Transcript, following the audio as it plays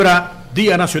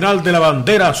Día Nacional de la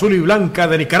Bandera Azul y Blanca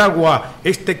de Nicaragua,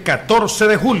 este 14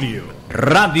 de julio.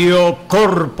 Radio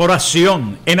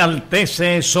Corporación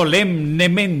enaltece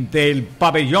solemnemente el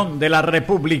pabellón de la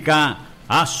República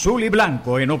azul y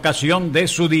blanco en ocasión de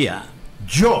su día.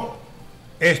 Yo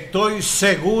estoy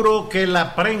seguro que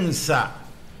la prensa,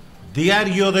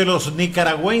 diario de los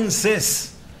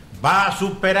nicaragüenses, va a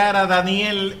superar a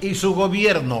Daniel y su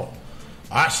gobierno,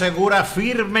 asegura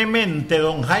firmemente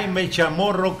don Jaime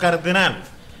Chamorro Cardenal,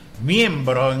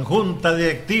 miembro en junta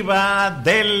directiva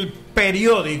del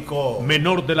periódico.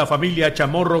 Menor de la familia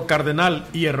Chamorro Cardenal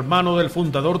y hermano del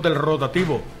fundador del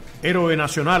rotativo, héroe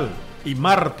nacional y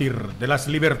mártir de las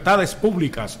libertades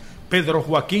públicas, Pedro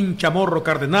Joaquín Chamorro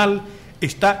Cardenal,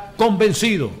 está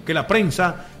convencido que la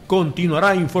prensa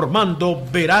continuará informando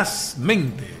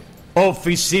verazmente.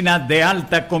 Oficina de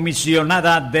Alta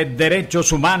Comisionada de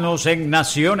Derechos Humanos en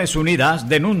Naciones Unidas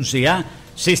denuncia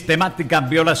sistemáticas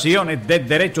violaciones de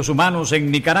derechos humanos en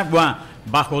Nicaragua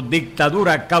bajo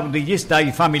dictadura caudillista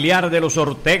y familiar de los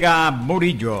Ortega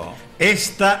Murillo.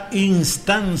 Esta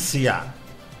instancia,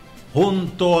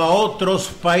 junto a otros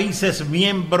países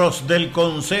miembros del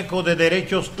Consejo de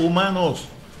Derechos Humanos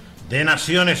de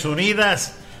Naciones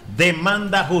Unidas,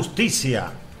 demanda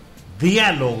justicia,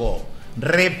 diálogo,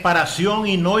 reparación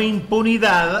y no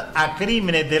impunidad a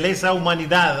crímenes de lesa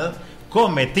humanidad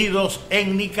cometidos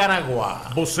en Nicaragua.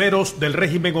 Voceros del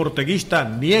régimen orteguista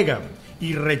niegan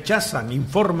y rechazan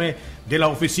informe de la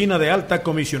Oficina de Alta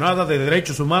Comisionada de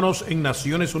Derechos Humanos en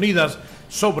Naciones Unidas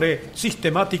sobre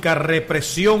sistemática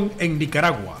represión en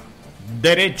Nicaragua.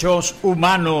 Derechos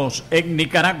humanos en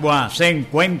Nicaragua se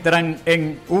encuentran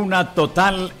en una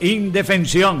total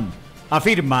indefensión,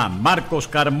 afirma Marcos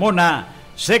Carmona,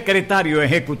 secretario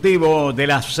ejecutivo de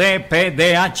la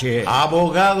CPDH.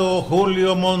 Abogado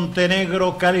Julio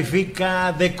Montenegro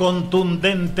califica de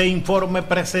contundente informe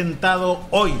presentado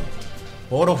hoy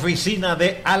por Oficina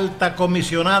de Alta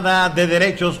Comisionada de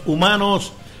Derechos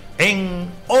Humanos en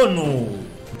ONU.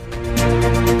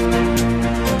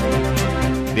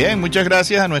 Bien, muchas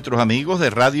gracias a nuestros amigos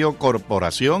de Radio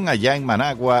Corporación allá en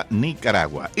Managua,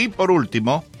 Nicaragua. Y por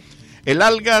último, el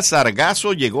alga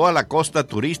sargazo llegó a la costa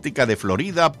turística de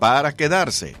Florida para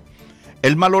quedarse.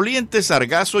 El maloliente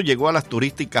sargazo llegó a las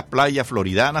turísticas playas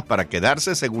floridanas para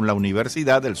quedarse, según la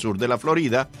Universidad del Sur de la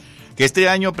Florida, que este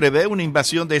año prevé una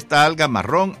invasión de esta alga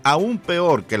marrón aún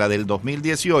peor que la del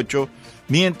 2018,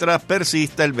 mientras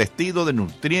persista el vestido de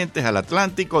nutrientes al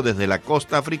Atlántico desde la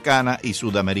costa africana y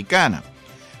sudamericana.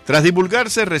 Tras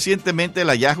divulgarse recientemente el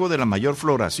hallazgo de la mayor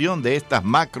floración de estas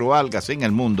macroalgas en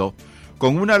el mundo,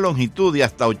 con una longitud de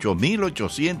hasta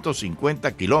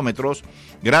 8.850 kilómetros,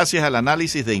 gracias al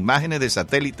análisis de imágenes de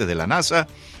satélites de la NASA,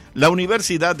 la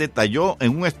universidad detalló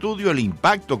en un estudio el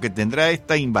impacto que tendrá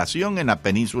esta invasión en la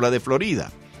península de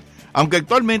Florida. Aunque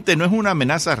actualmente no es una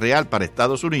amenaza real para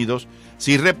Estados Unidos,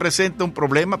 sí representa un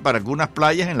problema para algunas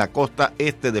playas en la costa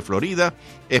este de Florida,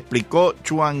 explicó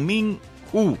Chuan-Min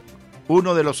Hu,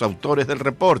 uno de los autores del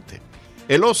reporte.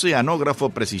 El oceanógrafo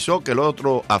precisó que el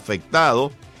otro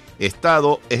afectado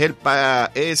estado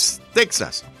es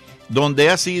Texas, donde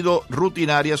ha sido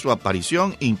rutinaria su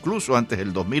aparición incluso antes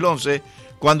del 2011,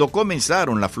 cuando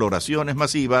comenzaron las floraciones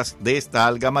masivas de esta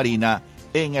alga marina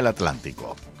en el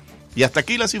Atlántico. Y hasta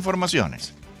aquí las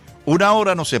informaciones. Una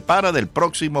hora nos separa del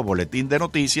próximo boletín de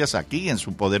noticias aquí en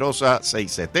su poderosa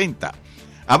 670.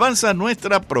 Avanza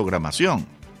nuestra programación.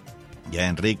 Ya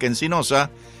Enrique Encinosa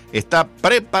está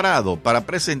preparado para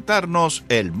presentarnos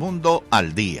El Mundo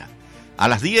al Día. A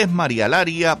las 10, María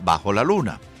Laria, Bajo la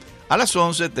Luna. A las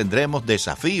 11 tendremos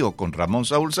Desafío con Ramón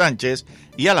Saúl Sánchez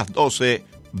y a las 12,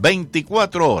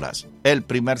 24 horas, el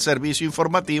primer servicio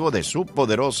informativo de su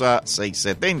poderosa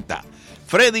 670.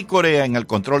 Freddy Corea en el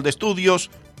control de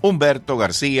estudios, Humberto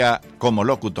García como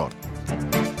locutor.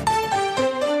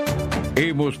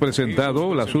 Hemos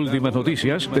presentado las últimas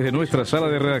noticias desde nuestra sala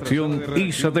de redacción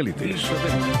y satélites.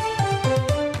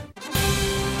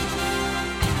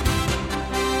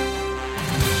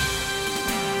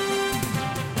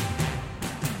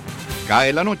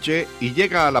 Cae la noche y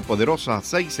llega a la poderosa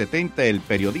 670 el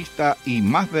periodista y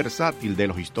más versátil de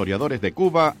los historiadores de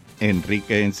Cuba,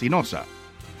 Enrique Encinosa.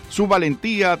 Su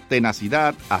valentía,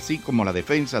 tenacidad, así como la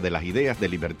defensa de las ideas de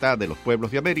libertad de los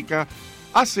pueblos de América,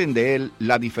 hacen de él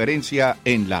la diferencia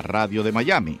en la radio de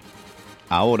Miami.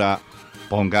 Ahora,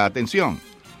 ponga atención.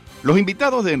 Los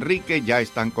invitados de Enrique ya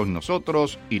están con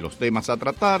nosotros y los temas a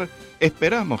tratar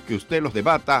esperamos que usted los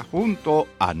debata junto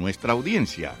a nuestra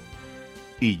audiencia.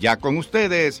 Y ya con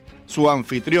ustedes, su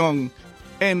anfitrión,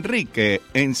 Enrique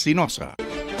Encinosa.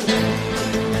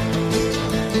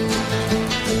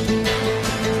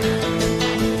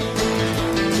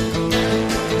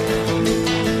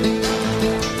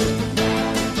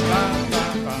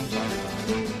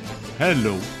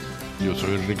 Hello, yo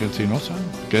soy Enrique Encinosa.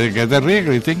 ¿Qué te ríes,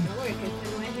 Cristín? Uy,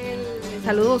 que este no es el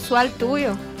saludo usual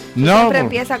tuyo. No, Siempre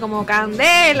empieza como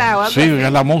Candela o algo sí, así.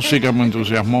 es la música me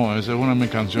entusiasmó. Esa es una de mis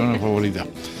canciones favoritas.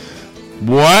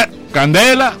 Bueno,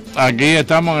 Candela, aquí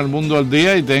estamos en el Mundo al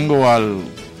Día y tengo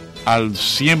al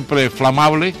siempre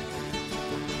flamable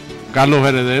Carlos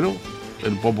Heredero,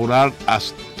 el popular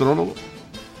astrólogo.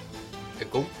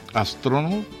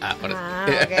 Astrónomo.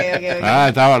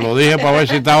 Lo dije para ver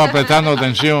si estaba prestando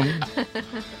atención.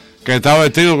 Que está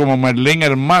vestido como Merlín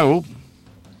el mago.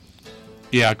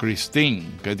 Y a Christine,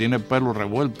 que tiene el pelo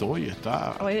revuelto. Hoy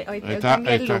está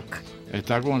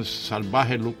con el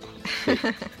salvaje look.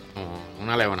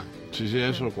 Una leona. Sí,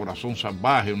 eso, Corazón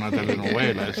Salvaje, una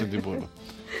telenovela, ese tipo de cosas.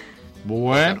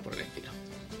 Bueno,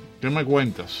 ¿qué me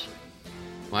cuentas?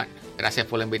 Bueno, gracias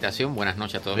por la invitación. Buenas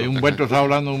noches a todos. Humberto está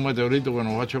hablando de un meteorito que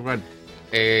nos va a chocar.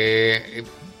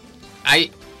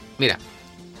 Hay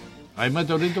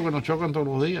meteoritos que nos chocan todos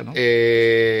los días, ¿no?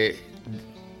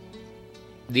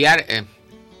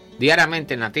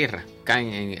 Diariamente en la Tierra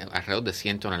caen alrededor de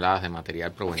 100 toneladas de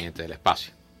material proveniente del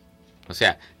espacio. O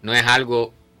sea, no es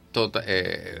algo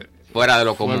fuera de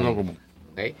lo común.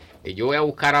 ¿Okay? Yo voy a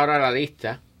buscar ahora la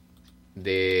lista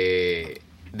de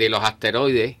los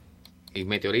asteroides y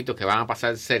meteoritos que van a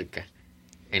pasar cerca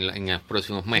en los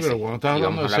próximos meses. Pero cuando estás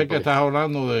hablando de cerca, estás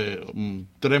hablando de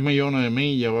 3 millones de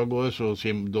millas o algo de eso,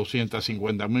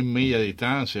 250.000 millas de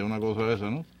distancia, una cosa de esa,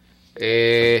 ¿no?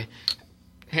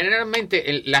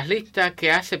 Generalmente las listas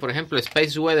que hace, por ejemplo,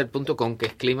 spaceweather.com, que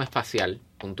es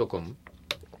climaespacial.com,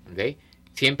 ¿okay?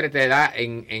 Siempre te da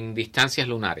en distancias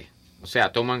lunares. O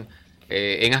sea, toman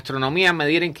en astronomía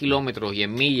medir en kilómetros y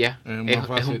en millas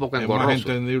es un poco engorroso. Es más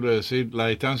entendible decir la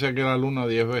distancia que la luna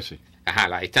 10 veces. Ajá,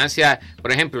 la distancia,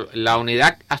 por ejemplo, la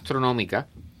unidad astronómica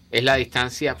es la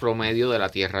distancia promedio de la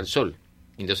Tierra al Sol.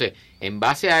 Entonces, en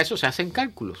base a eso se hacen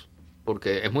cálculos,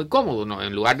 porque es muy cómodo, ¿no?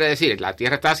 En lugar de decir la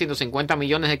Tierra está a 150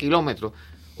 millones de kilómetros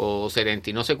o 70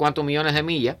 y no sé cuántos millones de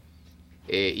millas,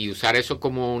 y usar eso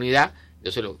como unidad,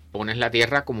 entonces lo pones la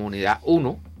Tierra como unidad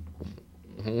 1,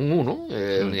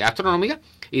 unidad astronómica,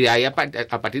 y de ahí a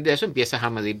partir de eso empiezas a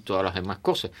medir todas las demás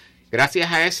cosas.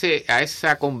 Gracias a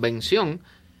esa convención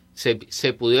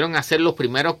se pudieron hacer los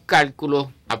primeros cálculos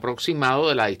aproximados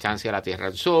de la distancia de la Tierra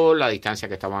al Sol, la distancia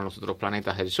que estaban los otros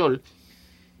planetas del Sol,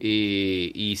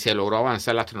 y se logró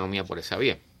avanzar la astronomía por esa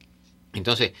vía.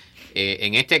 Entonces,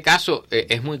 en este caso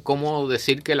es muy cómodo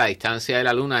decir que la distancia de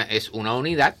la Luna es una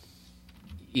unidad,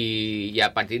 y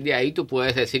a partir de ahí tú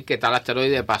puedes decir que tal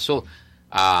asteroide pasó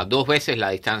a 2 veces la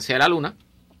distancia de la Luna,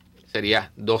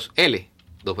 sería 2L,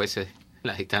 2 veces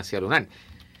la distancia lunar.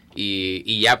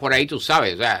 Y ya por ahí tú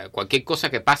sabes, o sea, cualquier cosa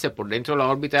que pase por dentro de la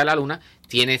órbita de la Luna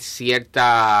tiene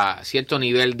cierto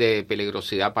nivel de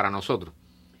peligrosidad para nosotros.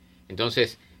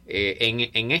 Entonces,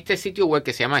 en este sitio web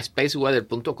que se llama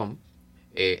spaceweather.com,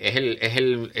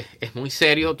 es muy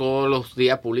serio, todos los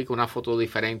días publica una foto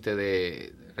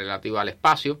diferente relativa al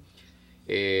espacio.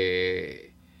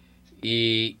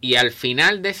 Y al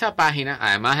final de esa página,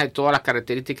 además de todas las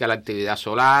características de la actividad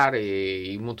solar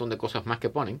y un montón de cosas más que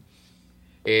ponen,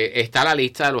 está la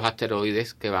lista de los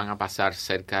asteroides que van a pasar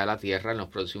cerca de la Tierra en los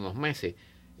próximos meses.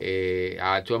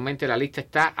 Actualmente la lista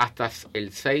está hasta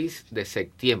el 6 de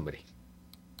septiembre.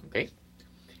 ¿Okay?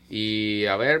 Y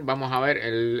vamos a ver,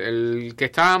 el que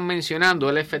estaban mencionando,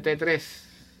 el FT3,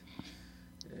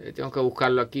 tengo que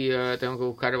buscarlo aquí,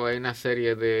 hay una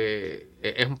serie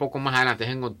es un poco más adelante,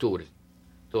 es en octubre,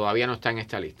 todavía no está en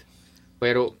esta lista.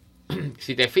 Pero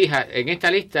si te fijas, en esta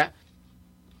lista,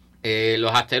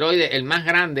 los asteroides, el más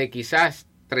grande, quizás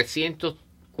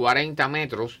 340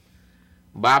 metros,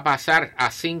 va a pasar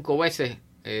a 5 veces,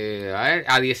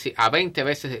 a 20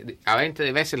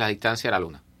 veces la distancia de la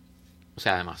Luna. O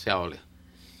sea, demasiado lejos.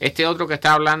 Este otro que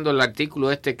está hablando, el artículo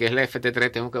que es el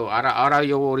FT3, ahora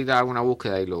yo ahorita hago una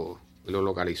búsqueda y lo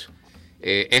localizo.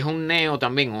 Es un NEO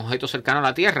también, un objeto cercano a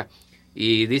la Tierra,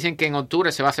 y dicen que en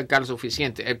octubre se va a acercar lo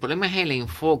suficiente. El problema es el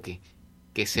enfoque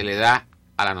que se le da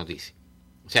a la noticia.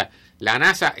 O sea, la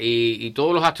NASA y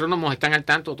todos los astrónomos están al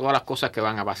tanto de todas las cosas que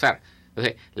van a pasar.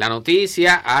 Entonces, la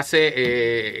noticia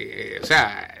hace,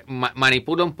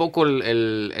 manipula un poco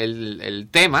el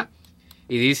tema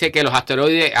y dice que los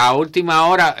asteroides a última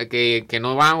hora, que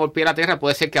no van a golpear la Tierra,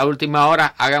 puede ser que a última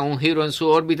hora hagan un giro en su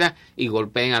órbita y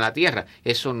golpeen a la Tierra.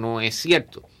 Eso no es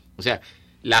cierto. O sea,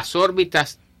 las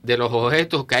órbitas de los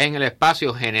objetos que hay en el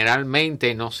espacio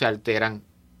generalmente no se alteran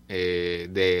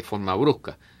de forma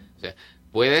brusca. O sea,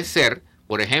 puede ser,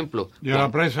 por ejemplo... Y a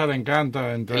la prensa le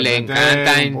encanta entrar.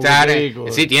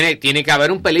 Sí, tiene que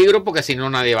haber un peligro porque si no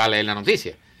nadie va a leer la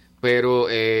noticia. Pero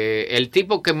el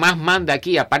tipo que más manda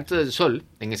aquí, aparte del Sol,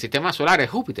 en el sistema solar es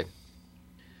Júpiter.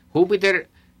 Júpiter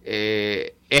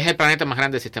es el planeta más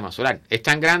grande del sistema solar. Es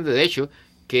tan grande, de hecho,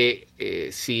 que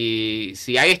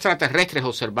si hay extraterrestres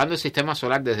observando el sistema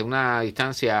solar desde una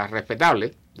distancia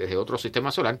respetable, desde otro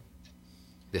sistema solar,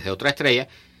 desde otra estrella,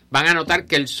 van a notar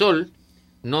que el Sol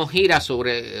no gira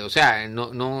sobre, o sea,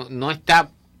 no está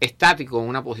estático en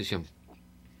una posición,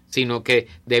 sino que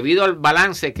debido al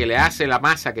balance que le hace la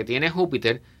masa que tiene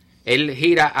Júpiter, él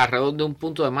gira alrededor de un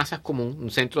punto de masas común,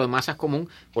 un centro de masas común.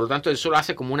 Por lo tanto, el Sol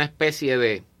hace como una especie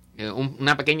de un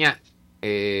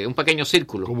pequeño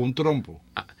círculo. Como un trompo.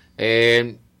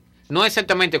 No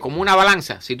exactamente, como una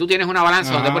balanza. Si tú tienes una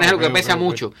balanza donde pones algo que pesa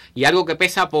mucho y algo que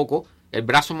pesa poco, el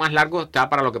brazo más largo está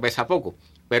para lo que pesa poco.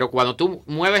 Pero cuando tú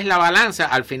mueves la balanza,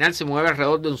 al final se mueve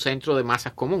alrededor de un centro de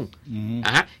masas común.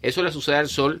 Eso le sucede al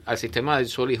Sol, al sistema del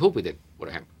Sol y Júpiter, por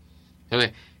ejemplo.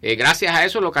 Entonces, gracias a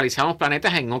eso localizamos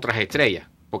planetas en otras estrellas,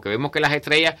 porque vemos que las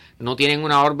estrellas no tienen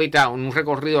una órbita, un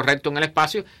recorrido recto en el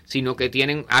espacio, sino que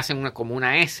hacen como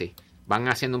una S, van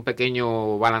haciendo un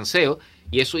pequeño balanceo,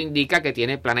 y eso indica que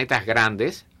tiene planetas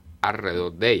grandes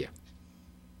alrededor de ella.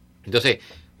 Entonces,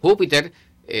 Júpiter,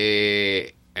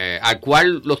 al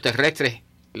cual los terrestres,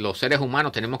 los seres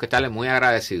humanos, tenemos que estarle muy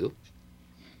agradecidos.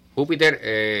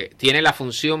 Júpiter tiene la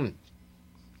función,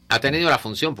 ha tenido la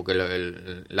función, porque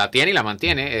la tiene y la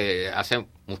mantiene hace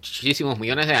muchísimos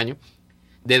millones de años,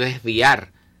 de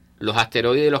desviar los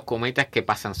asteroides y los cometas que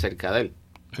pasan cerca de él.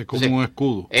 Es como un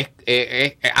escudo.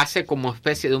 Hace como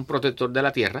especie de un protector de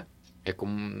la Tierra. Es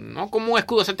como, no como un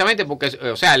escudo exactamente, porque,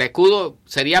 o sea, el escudo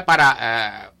sería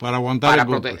para aguantar el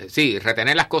golpe. Sí,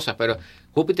 retener las cosas, pero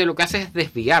Júpiter lo que hace es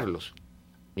desviarlos.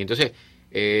 Y entonces,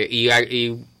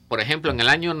 por ejemplo, en el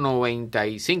año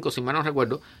 95, si mal no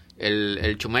recuerdo,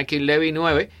 el Chumaykin-Levy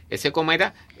 9, ese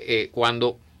cometa,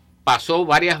 cuando pasó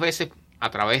varias veces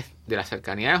a través de la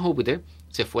cercanía de Júpiter,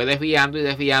 se fue desviando y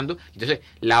desviando. Entonces,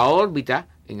 la órbita,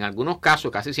 en algunos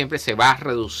casos, casi siempre se va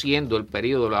reduciendo el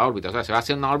periodo de la órbita. O sea, se va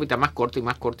haciendo una órbita más corta y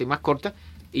más corta y más corta,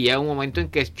 y llega un momento en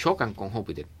que chocan con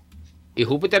Júpiter. Y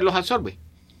Júpiter los absorbe.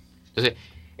 Entonces,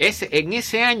 en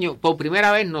ese año, por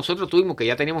primera vez, nosotros tuvimos, que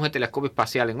ya teníamos el telescopio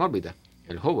espacial en órbita,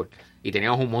 el Hubble, y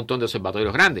teníamos un montón de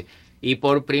observatorios grandes. Y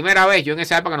por primera vez, yo en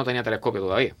esa época no tenía telescopio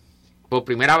todavía, por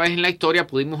primera vez en la historia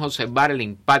pudimos observar el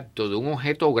impacto de un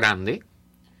objeto grande,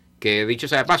 que dicho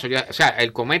sea de paso, o sea,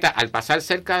 el cometa al pasar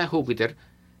cerca de Júpiter,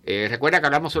 recuerda que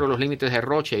hablamos sobre los límites de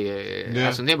Roche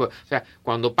hace un tiempo, o sea,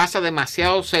 cuando pasa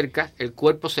demasiado cerca, el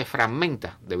cuerpo se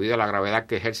fragmenta debido a la gravedad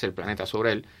que ejerce el planeta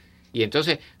sobre él, y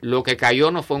entonces lo que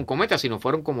cayó no fue un cometa, sino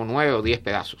fueron como 9 o 10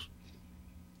 pedazos.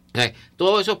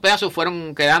 Todos esos pedazos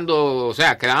fueron quedando, o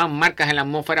sea, quedaban marcas en la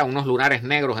atmósfera, unos lunares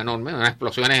negros enormes, unas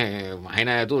explosiones,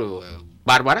 imagínate tú,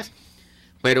 bárbaras,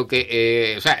 pero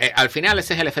que, o sea, al final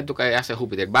ese es el efecto que hace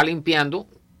Júpiter, va limpiando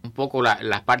un poco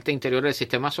las partes interiores del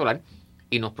sistema solar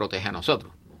y nos protege a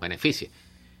nosotros, nos beneficia.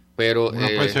 Pero, una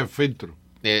especie de filtro.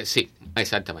 Sí,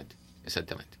 exactamente,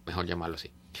 mejor llamarlo así.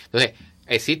 Entonces,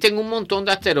 existen un montón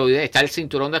de asteroides, está el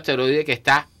cinturón de asteroides que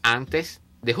está antes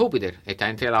de Júpiter, está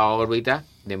entre la órbita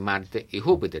de Marte y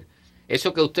Júpiter.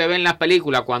 Eso que usted ve en la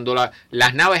película, cuando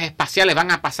las naves espaciales van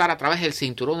a pasar a través del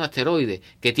cinturón de asteroides,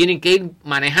 que tienen que ir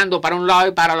manejando para un lado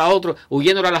y para el otro,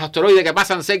 huyendo a los asteroides que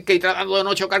pasan cerca y tratando de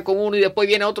no chocar con uno y después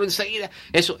viene otro enseguida.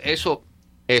 Eso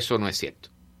no es cierto.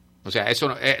 O sea,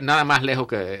 eso es nada más lejos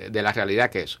de la realidad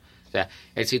que eso. O sea,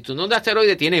 el cinturón de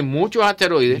asteroides tiene muchos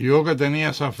asteroides. Yo que tenía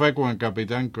esa fe con el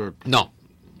Capitán Kirk. No,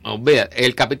 olvídate,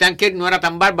 el Capitán Kirk no era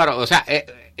tan bárbaro, o sea,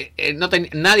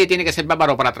 nadie tiene que ser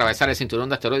bárbaro para atravesar el cinturón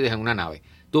de asteroides en una nave.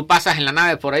 Tú pasas en la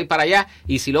nave por ahí para allá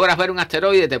y si logras ver un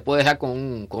asteroide te puedes dar con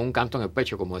un canto en el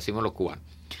pecho, como decimos los cubanos.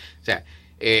 O sea,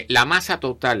 la masa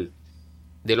total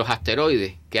de los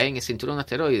asteroides que hay en el cinturón de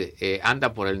asteroides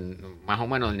anda por más o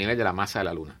menos el nivel de la masa de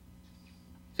la Luna.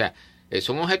 O sea,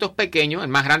 son objetos pequeños, el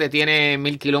más grande tiene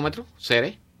 1000 kilómetros,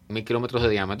 1000 kilómetros de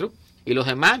diámetro, y los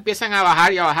demás empiezan a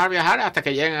bajar y a bajar hasta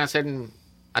que llegan a ser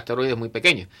asteroides muy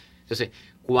pequeños. Entonces,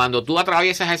 cuando tú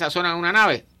atraviesas esa zona en una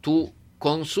nave, tú,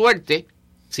 con suerte,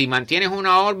 si mantienes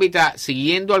una órbita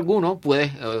siguiendo alguno,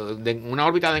 una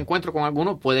órbita de encuentro con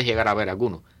alguno, puedes llegar a ver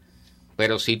alguno.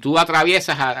 Pero si tú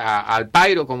atraviesas al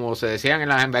pairo, como se decían en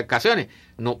las embarcaciones,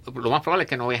 lo más probable es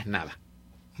que no veas nada.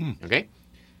 ¿Ok?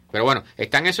 Pero bueno,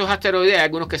 están esos asteroides, hay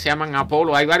algunos que se llaman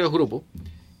Apolo, hay varios grupos,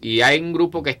 y hay un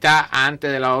grupo que está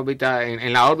antes de la órbita,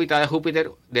 en la órbita de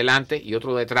Júpiter, delante, y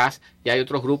otro detrás, y hay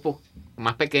otros grupos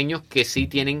más pequeños que sí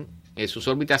tienen, sus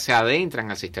órbitas se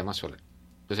adentran al sistema solar.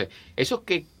 Entonces, esos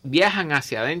que viajan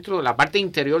hacia adentro, la parte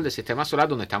interior del sistema solar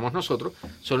donde estamos nosotros,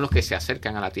 son los que se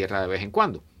acercan a la Tierra de vez en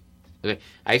cuando. Entonces,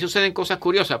 ahí suceden cosas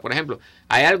curiosas. Por ejemplo,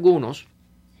 hay algunos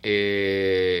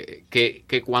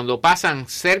que cuando pasan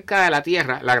cerca de la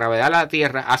Tierra, la gravedad de la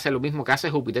Tierra hace lo mismo que hace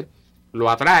Júpiter, lo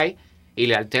atrae y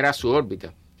le altera su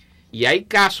órbita. Y hay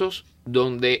casos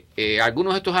donde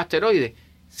algunos de estos asteroides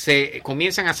se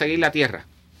comienzan a seguir la Tierra.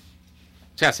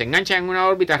 O sea, se enganchan en una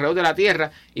órbita alrededor de la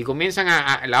Tierra y comienzan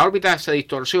la órbita se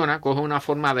distorsiona, coge una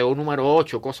forma de O número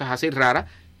 8, cosas así raras,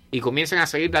 y comienzan a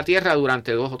seguir la Tierra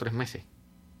durante 2 o 3 meses.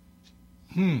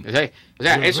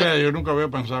 Yo nunca había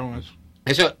pensado en eso.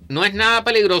 Eso no es nada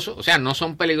peligroso, o sea, no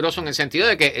son peligrosos en el sentido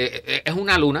de que es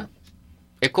una luna,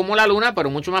 es como la luna, pero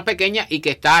mucho más pequeña y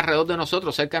que está alrededor de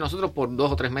nosotros, cerca de nosotros por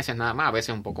 2 o 3 meses nada más, a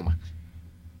veces un poco más.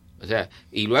 O sea,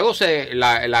 y luego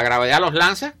la gravedad los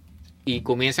lanza y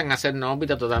comienzan a hacer una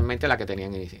órbita totalmente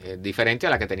diferente a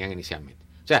la que tenían inicialmente.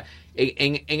 O sea,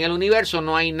 en el universo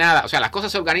no hay nada, o sea, las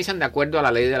cosas se organizan de acuerdo a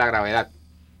la ley de la gravedad,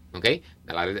 ¿ok?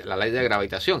 La ley de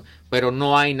gravitación, pero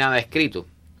no hay nada escrito.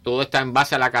 Todo está en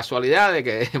base a la casualidad de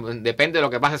que depende de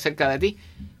lo que pase cerca de ti.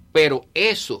 Pero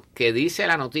eso que dice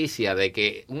la noticia de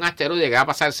que un asteroide que va a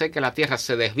pasar cerca de la Tierra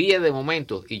se desvíe de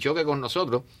momento y choque con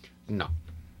nosotros, no.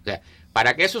 O sea,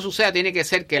 para que eso suceda tiene que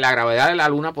ser que la gravedad de la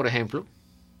Luna, por ejemplo,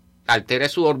 altere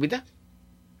su órbita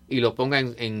y lo ponga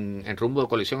en rumbo de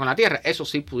colisión con la Tierra. Eso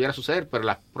sí pudiera suceder, pero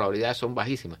las probabilidades son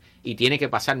bajísimas. Y tiene que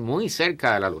pasar muy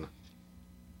cerca de la Luna.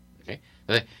 ¿Okay?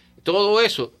 Entonces, todo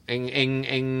eso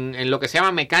en lo que se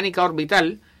llama mecánica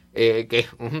orbital, que es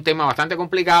un tema bastante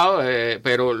complicado,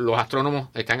 pero los astrónomos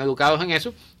están educados en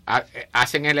eso,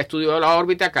 hacen el estudio de la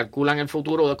órbita, calculan el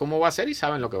futuro de cómo va a ser y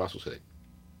saben lo que va a suceder.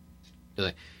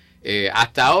 Entonces,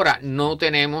 hasta ahora no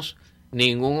tenemos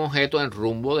ningún objeto en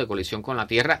rumbo de colisión con la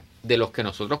Tierra de los que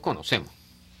nosotros conocemos.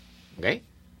 ¿Okay?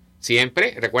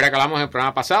 Siempre, recuerda que hablamos en el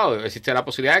programa pasado, existe la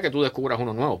posibilidad de que tú descubras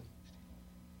uno nuevo.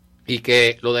 Y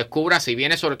que lo descubras si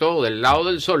viene sobre todo del lado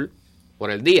del Sol,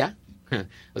 por el día.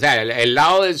 O sea, el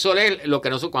lado del Sol es lo que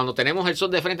nosotros, cuando tenemos el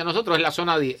Sol de frente a nosotros, es la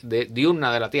zona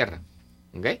diurna de la Tierra.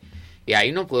 ¿Okay? Y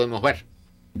ahí no podemos ver.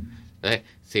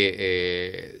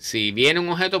 Entonces, si viene un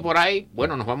objeto por ahí,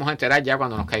 bueno, nos vamos a enterar ya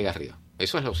cuando nos caiga arriba.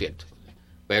 Eso es lo cierto.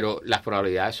 Pero las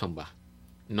probabilidades son bajas.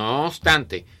 No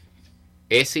obstante,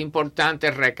 es importante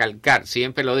recalcar,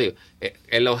 siempre lo digo,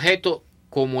 el objeto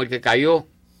como el que cayó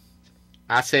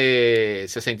hace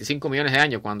 65 millones de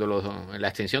años, cuando la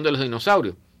extinción de los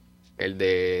dinosaurios, el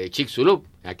de Chicxulub,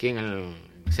 aquí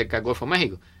cerca del Golfo de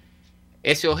México,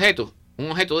 ese objeto,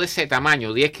 un objeto de ese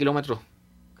tamaño, 10 kilómetros,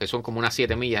 que son como unas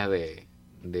 7 millas de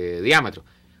diámetro,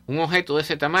 un objeto de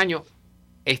ese tamaño,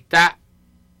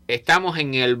 estamos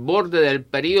en el borde del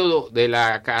periodo de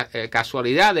la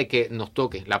casualidad de que nos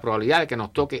toque, la probabilidad de que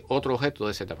nos toque otro objeto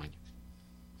de ese tamaño.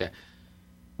 O sea,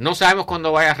 no sabemos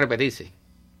cuándo vaya a repetirse,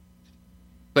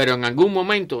 pero en algún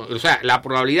momento, o sea, la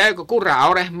probabilidad de que ocurra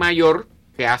ahora es mayor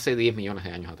que hace 10 millones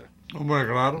de años atrás. Hombre,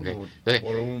 claro, Okay.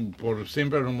 Entonces, por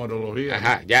simple numerología.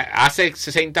 Ajá, ¿no? Ya hace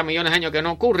 60 millones de años que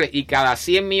no ocurre y cada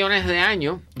 100 millones de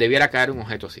años debiera caer un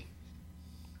objeto así.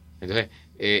 Entonces,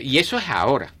 y eso es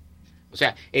ahora. O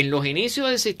sea, en los inicios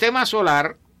del sistema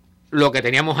solar, lo que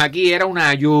teníamos aquí era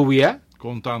una lluvia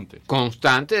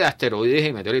constante de asteroides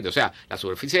y meteoritos. O sea, la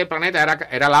superficie del planeta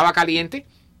era lava caliente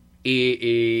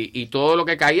y todo lo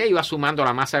que caía iba sumando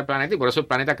la masa del planeta y por eso el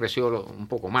planeta creció un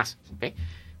poco más. ¿Okay?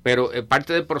 Pero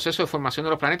parte del proceso de formación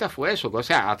de los planetas fue eso, o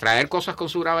sea, atraer cosas con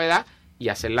su gravedad y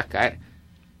hacerlas caer.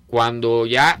 Cuando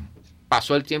ya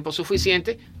pasó el tiempo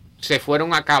suficiente, se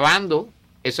fueron acabando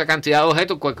esa cantidad de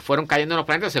objetos que fueron cayendo en los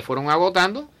planetas, se fueron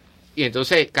agotando y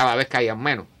entonces cada vez caían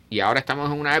menos. Y ahora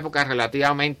estamos en una época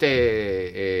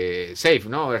relativamente safe,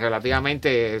 ¿no?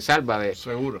 Relativamente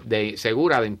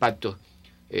segura de impactos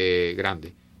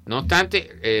grandes. No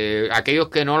obstante, aquellos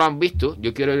que no lo han visto,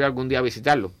 yo quiero ir algún día a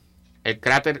visitarlo. El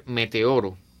cráter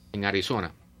Meteoro en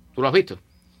Arizona. ¿Tú lo has visto?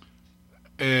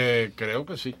 Creo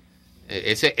que sí.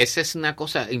 Ese es una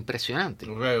cosa impresionante.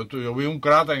 Yo vi un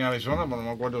cráter en Arizona, pero no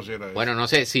me acuerdo si era ese. Bueno, no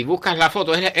sé, si buscas la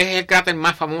foto, es el cráter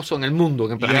más famoso en el mundo.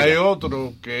 En el planeta. Y hay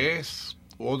otro que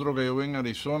yo vi en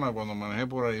Arizona, cuando manejé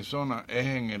por Arizona, es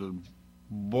en el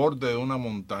borde de una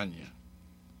montaña.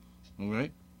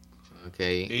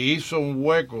 Okay. Y hizo un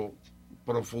hueco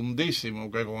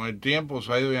profundísimo que con el tiempo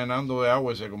se ha ido llenando de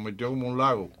agua y se convirtió como un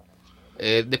lago.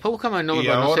 Después búscame el nombre, y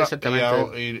pero ahora, no sé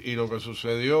exactamente. Y lo que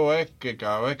sucedió es que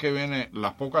cada vez que vienen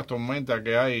las pocas tormentas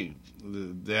que hay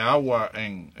de agua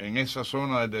en esa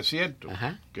zona del desierto,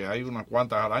 Ajá. que hay unas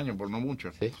cuantas al año, pero no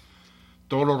muchas, Sí.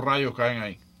 todos los rayos caen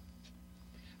ahí.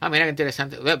 Mira qué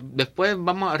interesante. Después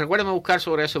recuérdame buscar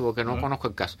sobre eso porque no conozco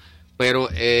el caso. Pero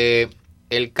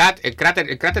el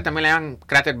cráter también le llaman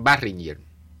cráter Barringer.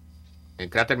 el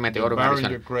cráter meteoro en Barringer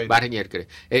Arizona. Crater. Barringer Crater.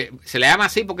 Se le llama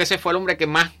así porque ese fue el hombre que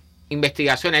más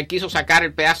investigaciones, él quiso sacar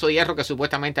el pedazo de hierro que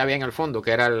supuestamente había en el fondo,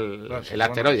 que era el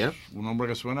asteroide, ¿no? Un nombre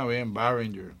que suena bien,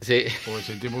 Barringer. Sí. Porque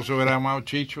si el tipo se hubiera llamado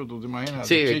Chicho, ¿tú te imaginas?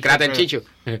 Sí, el cráter Chicho.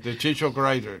 De Chicho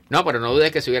Crater. No, pero no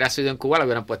dudes que si hubiera sido en Cuba le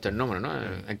hubieran puesto el nombre, ¿no?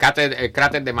 El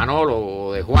cráter de Manolo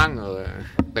o de Juan o de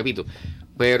Pepito.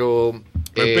 Pero...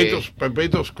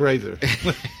 Pepitos Crater.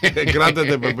 El cráter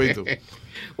de Pepito.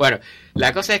 Bueno,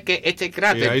 la cosa es que este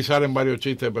cráter... Y ahí salen varios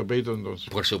chistes de Pepito, entonces.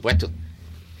 Por supuesto.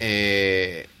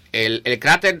 El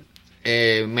cráter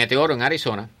meteoro en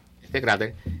Arizona, este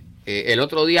cráter, el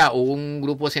otro día hubo un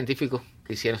grupo de científicos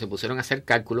que se pusieron a hacer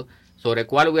cálculos sobre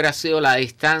cuál hubiera sido la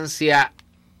distancia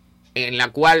en la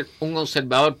cual un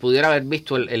observador pudiera haber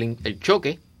visto el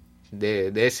choque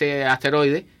de ese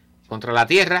asteroide contra la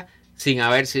Tierra sin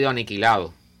haber sido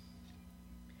aniquilado.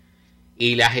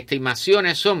 Y las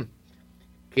estimaciones son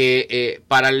que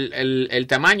para el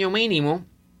tamaño mínimo,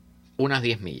 unas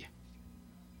 10 millas.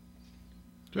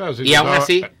 O sea, y aún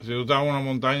así, si tú estabas en una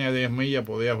montaña de 10 millas,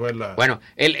 podías verla. Bueno,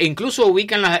 incluso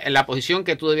ubican en la posición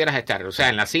que tú debieras estar. O sea,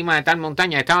 en la cima de tal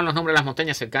montaña, estaban los nombres de las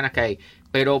montañas cercanas que hay.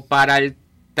 Pero para el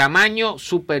tamaño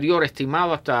superior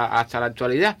estimado hasta la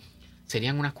actualidad,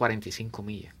 serían unas 45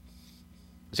 millas.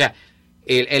 O sea,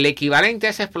 el equivalente a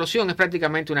esa explosión es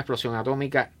prácticamente una explosión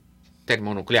atómica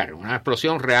termonuclear. Una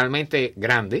explosión realmente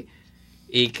grande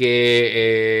y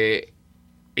que...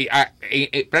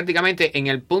 prácticamente en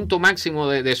el punto máximo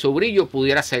de su brillo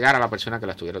pudiera cegar a la persona que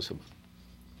la estuviera observando.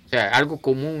 O sea, algo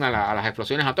común a las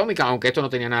explosiones atómicas, aunque esto no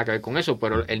tenía nada que ver con eso,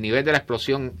 pero el nivel de la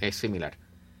explosión es similar.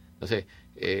 Entonces,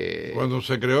 cuando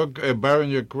se creó el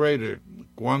Barringer Crater,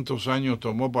 ¿cuántos años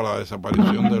tomó para la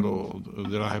desaparición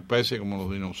de las especies como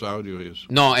los dinosaurios y eso?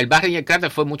 No, el Barringer Crater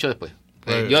fue mucho después.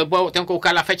 Yo tengo que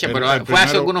buscar la fecha, pero fue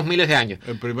hace algunos miles de años.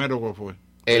 ¿El primero cuál fue?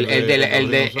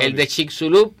 El de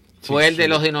Chicxulub fue el de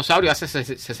los dinosaurios hace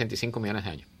 65 millones de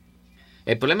años.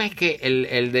 El problema es que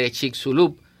el de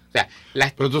Chicxulub, o sea,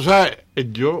 pero tú sabes,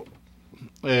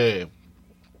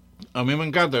 a mí me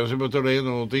encanta, yo siempre estoy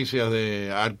leyendo noticias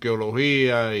de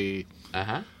arqueología y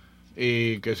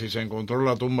que si se encontró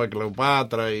la tumba de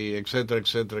Cleopatra y etcétera,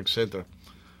 etcétera, etcétera.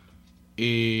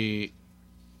 Y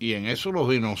en eso los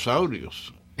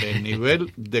dinosaurios, el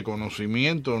nivel de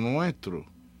conocimiento nuestro.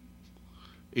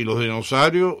 Y los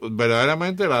dinosaurios,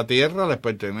 verdaderamente la Tierra les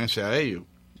pertenece a ellos,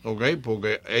 ¿ok?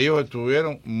 Porque ellos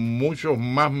estuvieron muchos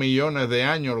más millones de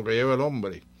años lo que lleva el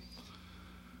hombre.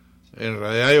 En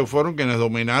realidad ellos fueron quienes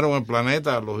dominaron el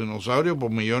planeta, los dinosaurios, por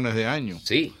millones de años.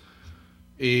 Sí.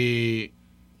 Y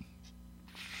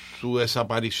su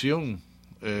desaparición,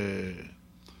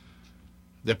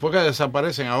 después que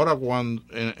desaparecen, ahora cuando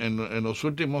en los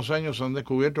últimos años se han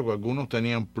descubierto que algunos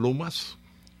tenían plumas.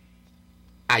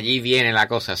 Allí viene la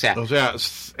cosa, o sea,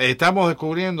 estamos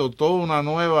descubriendo toda una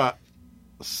nueva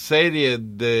serie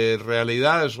de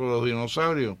realidades sobre los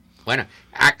dinosaurios. Bueno,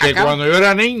 que cuando yo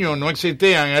era niño no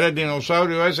existían, era el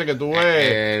dinosaurio ese que tú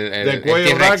ves de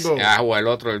cuello largo. O el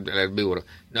otro, el herbívoro.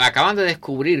 Acaban de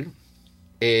descubrir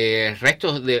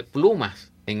restos de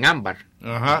plumas en ámbar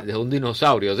de un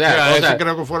dinosaurio. O sea, ese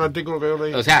creo que fue el artículo que yo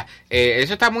leí. O sea,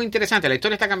 eso está muy interesante, la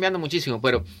historia está cambiando muchísimo,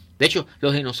 pero de hecho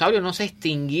los dinosaurios no se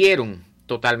extinguieron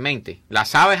totalmente.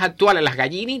 Las aves actuales, las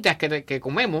gallinitas que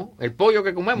comemos, el pollo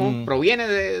que comemos, proviene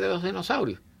de los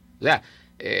dinosaurios. O sea,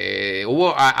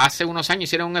 hace unos años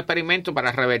hicieron un experimento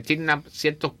para revertir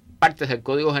ciertas partes del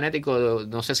código genético,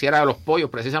 no sé si era de los pollos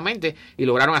precisamente, y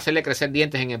lograron hacerle crecer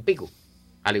dientes en el pico,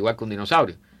 al igual que un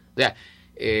dinosaurio. O sea,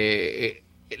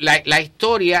 la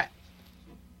historia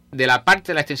de la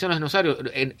parte de la extinción de los dinosaurios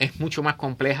es mucho más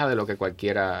compleja de lo que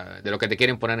de lo que te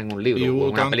quieren poner en un libro y o hubo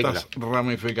en una película.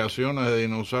 Ramificaciones de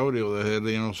dinosaurios, desde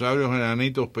dinosaurios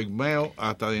enanitos pigmeos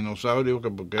hasta dinosaurios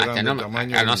porque eran de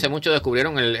tamaño. No hace mucho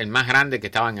descubrieron el más grande que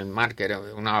estaba en el mar, que era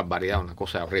una barbaridad, una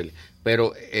cosa horrible.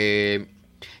 Pero el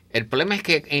problema es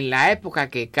que en la época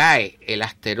que cae el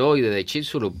asteroide de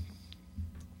Chicxulub,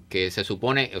 que se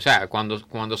supone, o sea,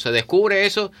 cuando se descubre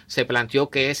eso, se planteó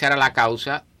que esa era la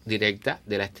causa directa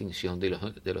de la extinción de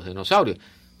los dinosaurios.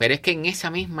 Pero es que en esa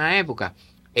misma época,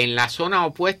 en la zona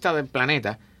opuesta del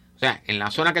planeta, o sea, en la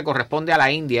zona que corresponde a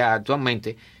la India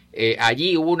actualmente,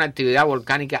 allí hubo una actividad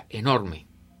volcánica enorme.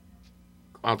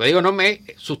 Cuando te digo enorme,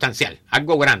 es sustancial,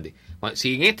 algo grande. Bueno,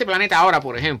 si en este planeta ahora,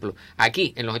 por ejemplo,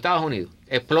 aquí en los Estados Unidos,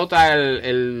 explota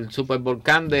el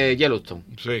supervolcán de Yellowstone,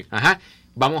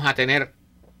 vamos a tener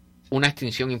una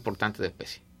extinción importante de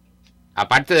especies.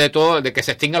 Aparte de todo, de que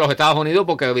se extinga los Estados Unidos,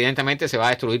 porque evidentemente se va a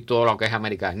destruir todo lo que es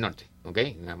América del Norte, ¿ok?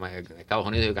 Estados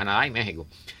Unidos y Canadá y México.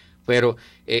 Pero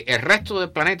el resto del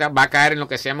planeta va a caer en lo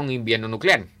que se llama un invierno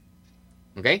nuclear,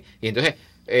 ¿ok? Y entonces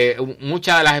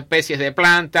muchas de las especies de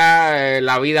plantas,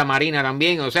 la vida marina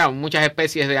también, o sea, muchas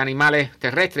especies de animales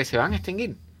terrestres se van a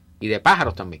extinguir, y de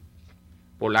pájaros también,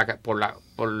 por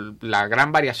la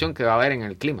gran variación que va a haber en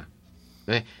el clima.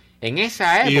 Entonces, en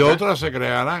esa época... Y otras se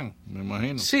crearán, me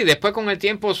imagino. Sí, después con el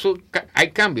tiempo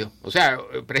hay cambios. O sea,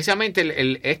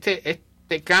 precisamente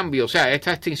este cambio, o sea,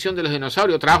 esta extinción de los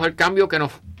dinosaurios trajo el cambio que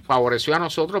nos favoreció a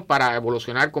nosotros para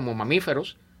evolucionar como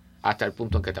mamíferos hasta el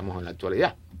punto en que estamos en la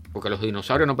actualidad. Porque los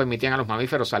dinosaurios no permitían a los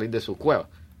mamíferos salir de sus cuevas.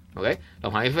 ¿Okay?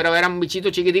 Los mamíferos eran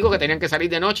bichitos chiquiticos que tenían que salir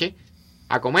de noche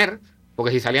a comer,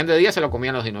 porque si salían de día se lo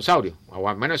comían los dinosaurios. O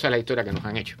al menos esa es la historia que nos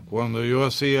han hecho. Cuando yo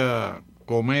hacía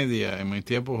comedia en mis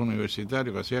tiempos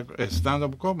universitarios, que hacía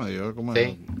stand-up comedy,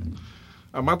 Sí.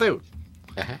 amateur.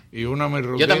 Ajá. Y una de mis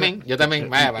rutinas, Yo también.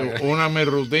 Vaya. Una de mis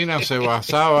rutinas se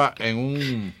basaba en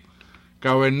un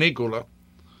cavernícola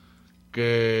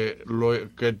que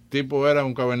el tipo era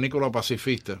un cavernícola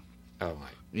pacifista. Oh,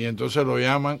 y entonces lo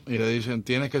llaman y le dicen,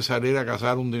 tienes que salir a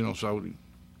cazar un dinosaurio.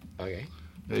 okay.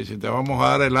 Le dicen, te vamos a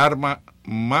dar el arma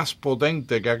más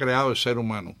potente que ha creado el ser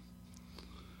humano.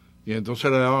 Y entonces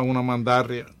le daban una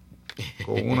mandarria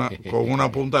con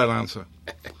una punta de lanza.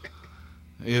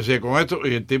 Y decía, con esto,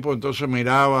 y el tipo entonces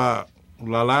miraba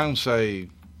la lanza y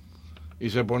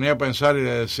se ponía a pensar y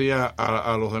le decía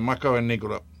a los demás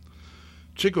cavernícolas,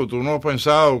 chico, ¿tú no has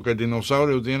pensado que el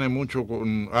dinosaurio tiene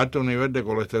alto nivel de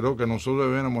colesterol, que nosotros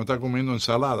deberíamos estar comiendo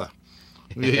ensalada?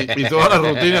 Y toda la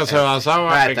rutina se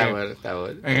basaba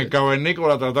en el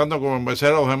cavernícola, tratando de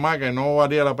convencer a los demás que no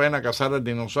valía la pena cazar el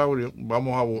dinosaurio.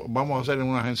 Vamos a hacer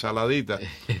unas ensaladitas,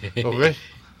 ¿okay?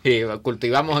 Y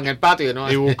cultivamos en el patio, ¿no?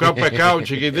 Y buscar pescado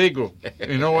chiquitico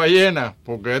y no ballenas,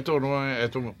 porque esto no es...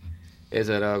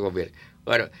 Eso no conviene.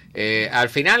 Bueno, al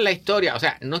final la historia, o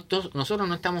sea, nosotros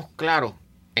no estamos claros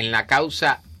en la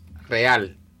causa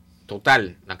real,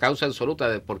 total, la causa absoluta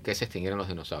de por qué se extinguieron los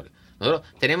dinosaurios. Nosotros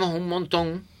tenemos un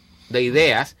montón de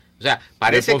ideas, o sea,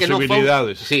 parece que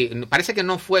parece que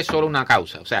no fue solo una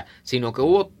causa, o sea, sino que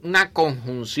hubo una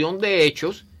conjunción de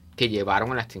hechos que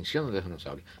llevaron a la extinción de los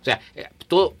dinosaurios. O sea,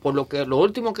 todo, lo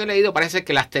último que he leído, parece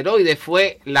que el asteroide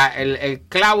fue el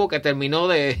clavo que terminó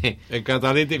de... El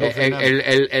catalítico final.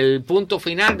 El punto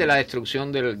final de la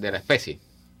destrucción de la especie.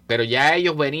 Pero ya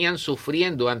ellos venían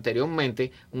sufriendo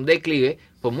anteriormente un declive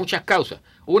por muchas causas.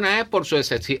 Una es por su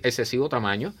excesivo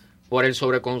tamaño, por el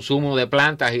sobreconsumo de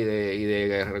plantas y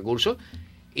de recursos,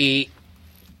 y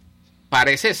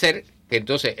parece ser que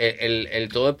entonces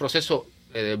todo el proceso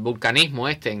del vulcanismo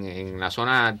en la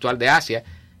zona actual de Asia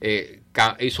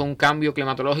hizo un cambio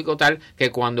climatológico tal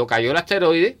que cuando cayó el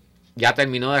asteroide ya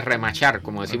terminó de remachar,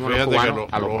 como decimos los cubanos,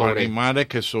 a los animales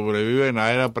que sobreviven en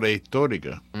la era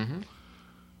prehistórica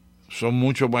son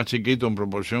mucho más chiquitos en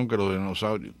proporción que los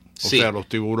dinosaurios. O sea, los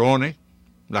tiburones,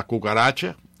 las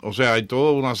cucarachas, o sea, hay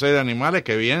toda una serie de animales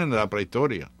que vienen de la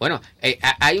prehistoria. Bueno,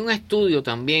 hay un estudio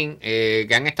también que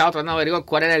han estado tratando de averiguar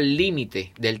cuál era el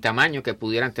límite del tamaño que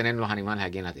pudieran tener los animales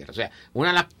aquí en la Tierra. O sea, una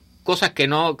de las cosas que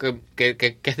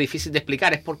es difícil de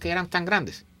explicar es por qué eran tan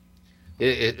grandes.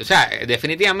 O sea,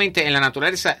 definitivamente en la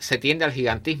naturaleza se tiende al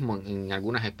gigantismo en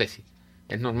algunas especies.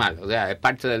 Es normal, o sea, es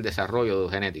parte del desarrollo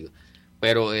genético.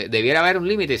 Pero debiera haber un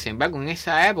límite. Sin embargo, en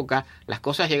esa época las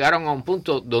cosas llegaron a un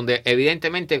punto donde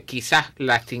evidentemente quizás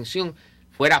la extinción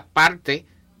fuera parte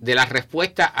de la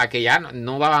respuesta a que ya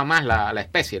no daba más la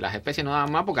especie. Las especies no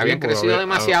daban más porque habían crecido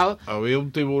demasiado. Había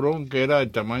un tiburón que era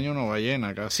del tamaño de una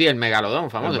ballena casi. Sí, el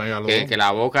megalodón famoso. Que la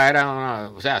boca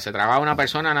era o sea, se tragaba una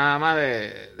persona nada más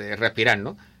de respirar,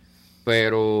 ¿no?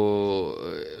 Pero,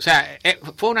 o sea,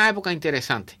 fue una época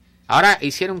interesante. Ahora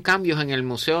hicieron cambios en el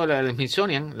Museo del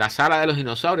Smithsonian, la sala de los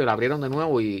dinosaurios, la abrieron de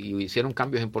nuevo y hicieron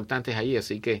cambios importantes allí,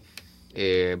 así que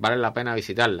vale la pena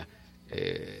visitarla.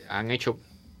 Han hecho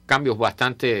cambios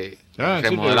bastante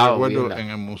remodelados. Sí, recuerdo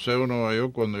en el Museo de Nueva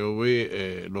York cuando yo vi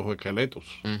los esqueletos.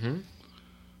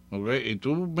 ¿Okay? Y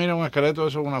tú miras un esqueleto,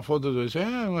 eso es una foto y tú dices,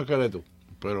 un esqueleto.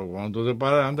 Pero cuando tú te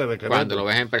paras antes del esqueleto, cuando lo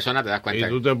ves en persona te das cuenta. Y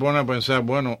tú te pones a pensar,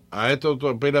 bueno, a esto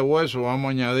pila de hueso vamos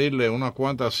a añadirle unas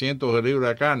cuantas cientos de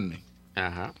libras de carne.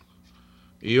 Ajá.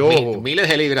 Y ojos. Miles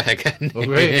de libras de carne.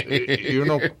 Okay.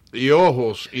 Y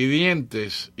ojos y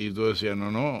dientes. Y tú decías,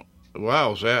 no, wow,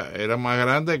 o sea, era más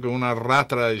grande que una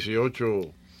rastra de 18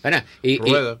 bueno,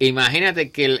 ruedas.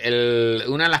 Imagínate que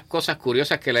una de las cosas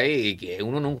curiosas que leí, y que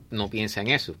uno no piensa en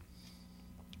eso,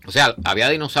 o sea, había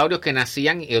dinosaurios que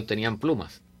nacían y obtenían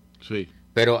plumas. Sí.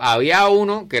 Pero había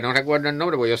uno, que no recuerdo el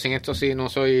nombre, porque yo sin esto sí no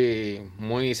soy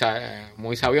muy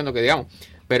sabiondo que digamos,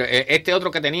 pero este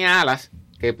otro que tenía alas,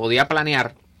 que podía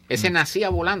planear, ese nacía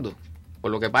volando.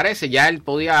 Por lo que parece, ya él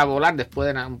podía volar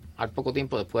al poco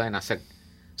tiempo después de nacer.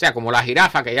 O sea, como las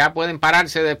jirafas que ya pueden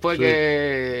pararse después Sí.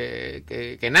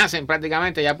 que nacen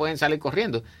prácticamente, ya pueden salir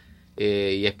corriendo,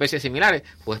 y especies similares,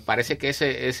 pues parece que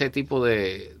ese tipo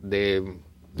de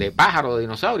pájaro, de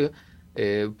dinosaurio,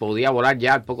 podía volar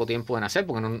ya al poco tiempo de nacer,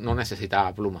 porque no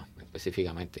necesitaba plumas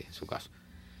específicamente en su caso.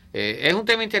 Es un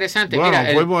tema interesante. Bueno,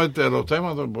 mira, fuimos los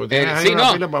temas. sí,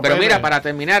 no, pero mira, para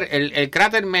terminar, el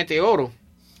cráter Meteoro,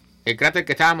 el cráter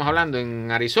que estábamos hablando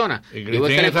en Arizona. Y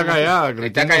Cristina está callada,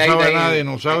 Cristina no sabe nada de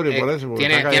dinosaurio, por eso.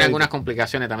 Tiene algunas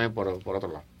complicaciones también por otro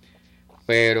lado.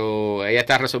 Pero ella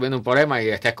está resolviendo un problema y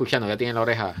está escuchando, ya tiene la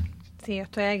oreja. Sí, yo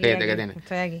estoy aquí. Fíjate que tiene.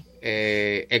 Estoy aquí.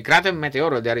 El cráter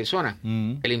Meteoro, el de Arizona,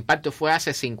 el impacto fue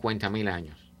hace 50.000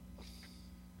 años.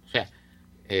 O sea,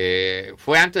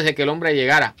 fue antes de que el hombre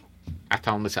llegara,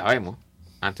 hasta donde sabemos,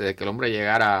 antes de que el hombre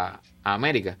llegara a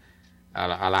América,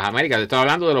 a las Américas. Estoy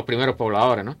hablando de los primeros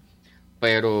pobladores, ¿no?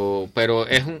 Pero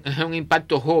es un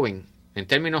impacto joven. En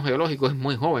términos geológicos es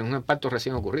muy joven, un impacto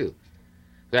recién ocurrido.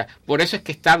 O sea, por eso es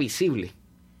que está visible.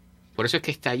 Por eso es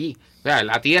que está allí. O sea,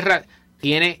 la Tierra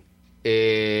tiene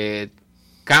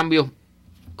cambios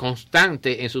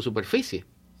constantes en su superficie,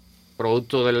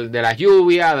 producto de las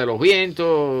lluvias, de los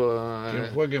vientos. ¿Quién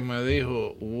fue que me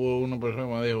dijo? Hubo una persona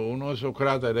que me dijo, uno de esos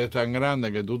cráteres es tan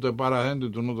grande que tú te paras dentro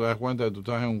y tú no te das cuenta de que tú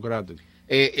estás en un cráter.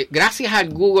 Gracias al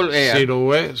Google si lo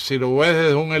ves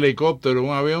desde un helicóptero o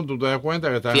un avión, tú te das cuenta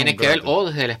que estás en un tienes cráter. que ver, o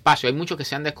desde el espacio. Hay muchos que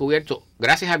se han descubierto,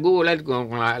 gracias al Google Earth,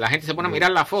 con la gente se pone a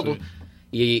mirar las fotos,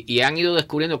 sí. y han ido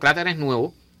descubriendo cráteres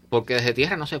nuevos, porque desde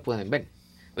tierra no se pueden ver.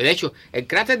 De hecho, el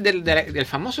cráter del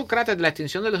famoso cráter de la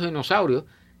extinción de los dinosaurios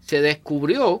se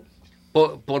descubrió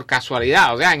por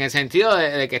casualidad, o sea, en el sentido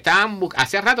de que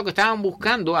hace rato que estaban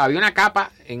buscando, había una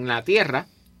capa en la Tierra,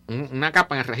 una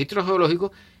capa en el registro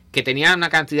geológico que tenía una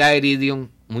cantidad de iridium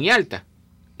muy alta,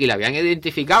 y la habían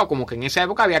identificado como que en esa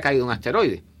época había caído un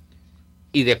asteroide,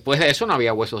 y después de eso no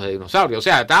había huesos de dinosaurio, o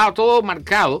sea, estaba todo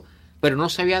marcado, pero no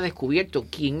se había descubierto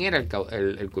quién era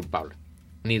el culpable,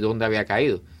 ni dónde había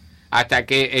caído, hasta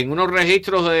que en unos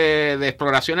registros de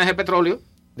exploraciones de petróleo,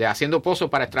 de haciendo pozos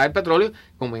para extraer petróleo,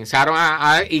 comenzaron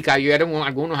y cayeron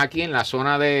algunos aquí en la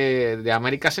zona de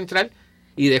América Central,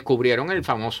 y descubrieron el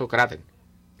famoso cráter,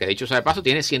 que dicho sea de paso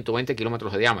tiene 120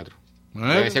 kilómetros de diametro,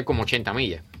 debe ser como 80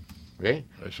 millas. ¿Okay?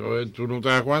 Eso es, tú no te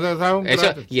das cuenta de que está un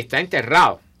cráter. Y está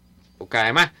enterrado, porque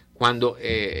además cuando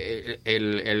en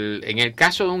el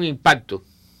caso de un impacto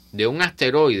de un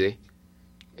asteroide,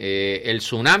 el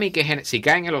tsunami si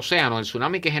cae en el océano, el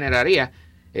tsunami que generaría,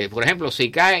 por ejemplo, si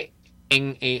cae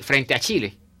frente a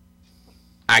Chile,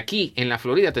 aquí en la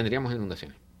Florida tendríamos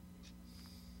inundaciones.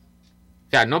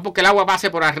 O sea, no porque el agua pase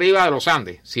por arriba de los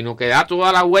Andes, sino que da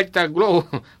toda la vuelta al globo,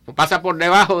 pasa por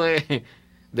debajo de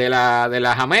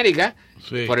las Américas,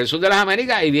 sí, por el sur de las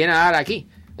Américas, y viene a dar aquí.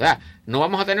 O sea, no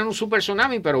vamos a tener un super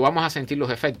tsunami, pero vamos a sentir los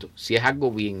efectos, si es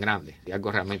algo bien grande, si es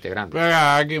algo realmente grande. Pero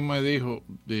alguien me dijo,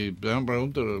 y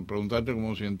preguntarte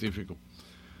como científico,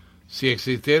 si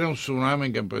existiera un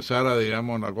tsunami que empezara,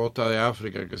 digamos, en la costa de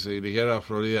África, que se dirigiera a la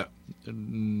Florida,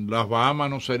 ¿las Bahamas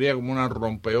no sería como una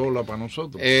rompeola para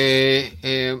nosotros?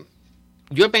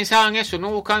 Yo he pensado en eso, no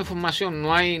he buscado información,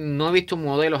 no he visto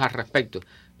modelos al respecto,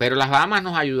 pero las Bahamas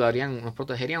nos ayudarían, nos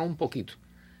protegerían un poquito.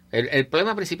 El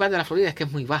problema principal de la Florida es que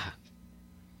es muy baja.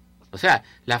 O sea,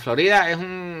 la Florida es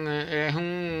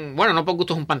un bueno, no por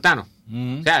gusto es un pantano.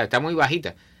 O sea, está muy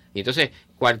bajita. Y entonces,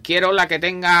 cualquier ola que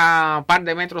tenga un par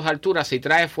de metros de altura, si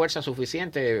trae fuerza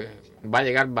suficiente, va a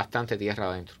llegar bastante tierra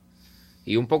adentro.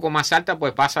 Y un poco más alta,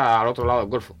 pues pasa al otro lado del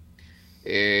Golfo.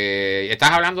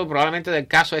 Estás hablando probablemente del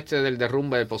caso del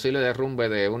derrumbe, del posible derrumbe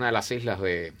de una de las islas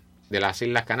de las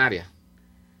Islas Canarias.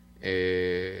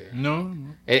 No.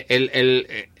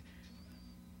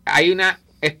 Hay una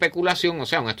especulación, o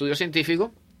sea, un estudio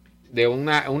científico de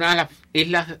una de las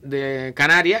islas de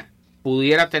Canarias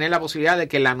pudiera tener la posibilidad de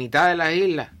que la mitad de las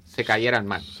islas se cayera al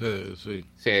mar. Sí.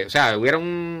 O sea, hubiera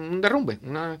un derrumbe.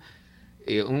 ¿No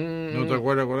te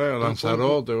acuerdas cuál era?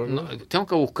 Lanzarote. Tengo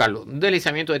que buscarlo. Un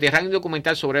deslizamiento de tierra. Hay un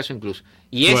documental sobre eso incluso.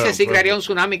 Y ese sí crearía un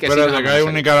tsunami que pero acá hay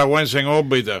un nicaragüense en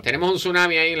órbita. Tenemos un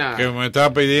tsunami ahí que me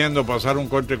está pidiendo pasar un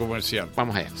corte comercial.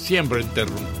 Vamos allá. Siempre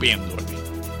interrumpiendo aquí.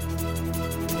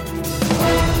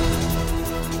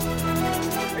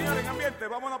 Señores, en ambiente,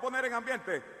 vamos a poner en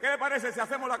ambiente. ¿Qué le parece si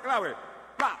hacemos la clave?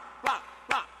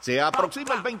 Se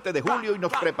aproxima el 20 de julio y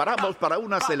nos preparamos para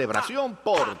una celebración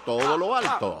por todo lo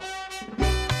alto.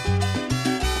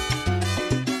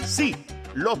 Sí,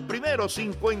 los primeros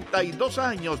 52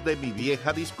 años de mi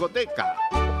vieja discoteca.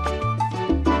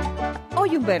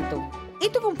 Oye, Humberto, ¿y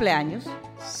tu cumpleaños?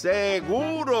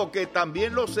 Seguro que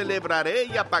también lo celebraré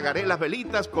y apagaré las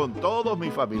velitas con todos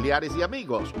mis familiares y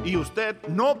amigos. Y usted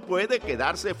no puede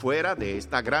quedarse fuera de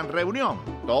esta gran reunión.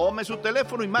 Tome su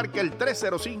teléfono y marque el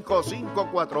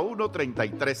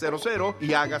 305-541-3300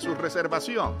 y haga su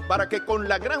reservación para que con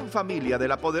la gran familia de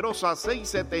la poderosa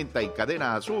 670 y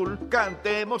Cadena Azul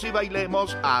cantemos y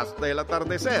bailemos hasta el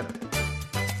atardecer.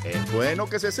 Es bueno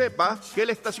que se sepa que el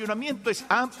estacionamiento es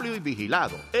amplio y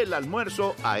vigilado, el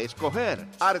almuerzo a escoger,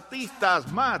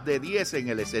 artistas más de 10 en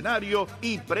el escenario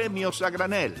y premios a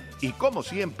granel. Y como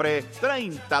siempre,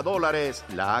 $30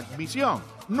 la admisión.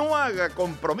 No haga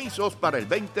compromisos para el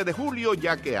 20 de julio,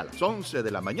 ya que a las 11 de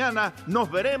la mañana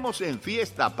nos veremos en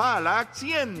Fiesta Palac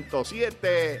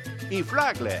 107 y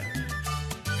Flagler.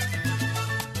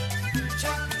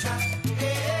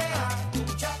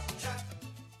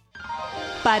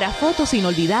 Para fotos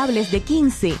inolvidables de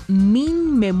 15,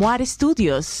 Min Memoir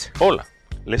Studios. Hola,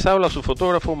 les habla su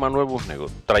fotógrafo Manuel Busnego,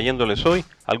 trayéndoles hoy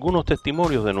algunos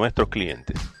testimonios de nuestros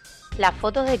clientes. Las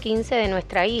fotos de 15 de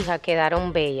nuestra hija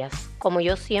quedaron bellas, como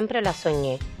yo siempre las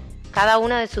soñé. Cada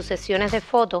una de sus sesiones de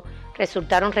foto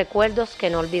resultaron recuerdos que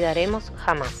no olvidaremos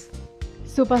jamás.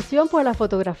 Su pasión por la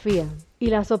fotografía y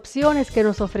las opciones que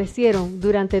nos ofrecieron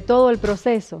durante todo el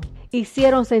proceso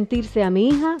hicieron sentirse a mi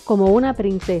hija como una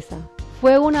princesa.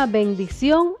 Fue una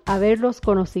bendición haberlos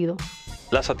conocido.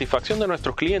 La satisfacción de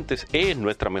nuestros clientes es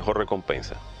nuestra mejor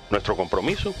recompensa. Nuestro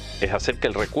compromiso es hacer que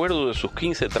el recuerdo de sus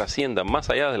 15 trascienda más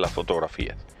allá de las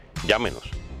fotografías. Llámenos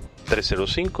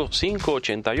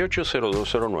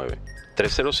 305-588-0209.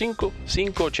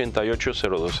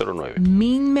 305-588-0209.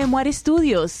 Min Memoir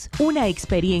Studios, una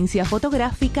experiencia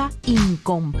fotográfica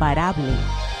incomparable.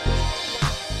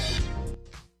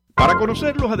 Para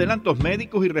conocer los adelantos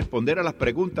médicos y responder a las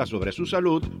preguntas sobre su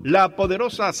salud, la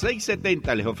poderosa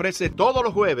 670 les ofrece todos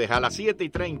los jueves a las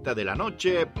 7:30 de la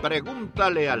noche,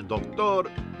 Pregúntale al doctor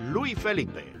Luis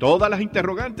Felipe. Todas las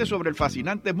interrogantes sobre el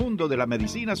fascinante mundo de la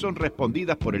medicina son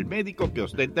respondidas por el médico que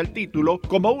ostenta el título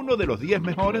como uno de los 10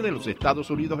 mejores de los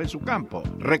Estados Unidos en su campo.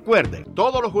 Recuerde,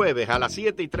 todos los jueves a las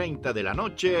 7:30 de la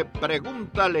noche,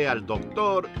 Pregúntale al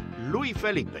doctor Luis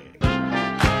Felipe.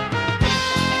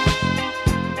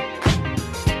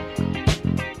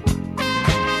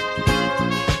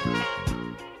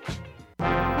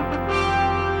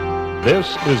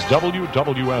 This is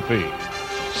WWFE,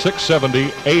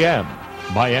 670 AM,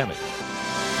 Miami.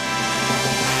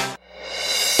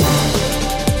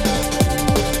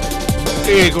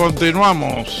 Y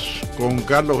continuamos con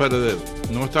Carlos Heredero.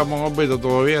 No estamos en órbita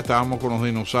todavía, estábamos con los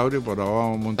dinosaurios, pero ahora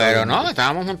vamos a montar. Pero no,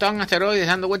 estábamos montados en asteroides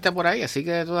dando vueltas por ahí, así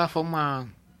que de todas formas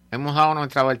hemos dado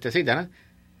nuestra vueltecita, ¿no?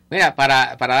 Mira,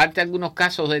 para darte algunos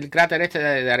casos del cráter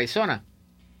de Arizona.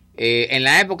 En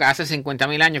la época, hace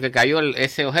 50.000 años que cayó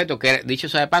ese objeto, que dicho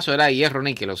sea de paso era de hierro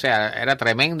níquel, o sea, era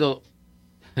tremenda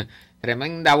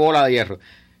bola de hierro,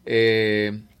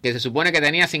 que se supone que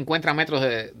tenía 50 metros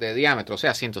de diámetro, o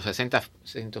sea,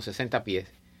 160 pies.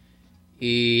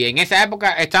 Y en esa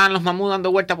época estaban los mamuts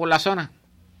dando vueltas por la zona.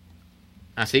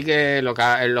 Así que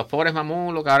los pobres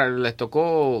mamuts, lo que ahora les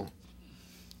tocó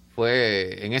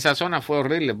en esa zona fue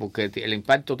horrible, porque el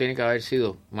impacto tiene que haber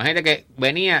sido, imagínate que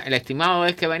el estimado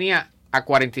es que venía a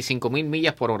 45.000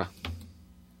 millas por hora.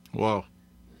 Wow.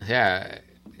 O sea,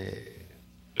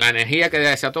 la energía que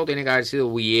desató tiene que haber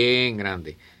sido bien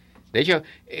grande. De hecho,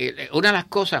 una de las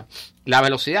cosas, la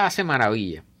velocidad hace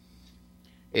maravilla.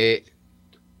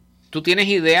 Tú tienes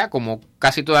idea, como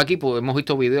casi todo aquí, pues hemos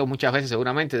visto videos muchas veces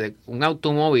seguramente, de un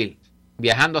automóvil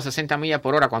viajando a 60 millas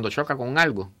por hora cuando choca con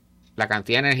algo. La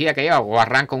cantidad de energía que lleva, o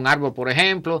arranca un árbol, por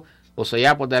ejemplo, o se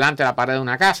lleva por delante la pared de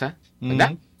una casa,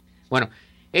 ¿verdad? Bueno,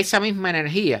 esa misma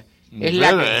energía es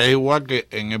es igual que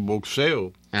en el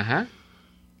boxeo. Ajá.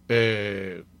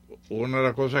 Una de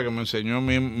las cosas que me enseñó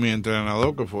mi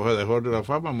entrenador, que fue de Jorge de la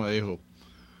Fama, me dijo: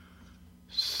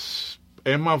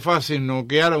 es más fácil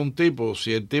noquear a un tipo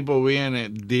si el tipo viene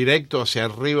directo hacia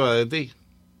arriba de ti.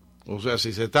 O sea,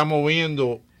 si se está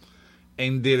moviendo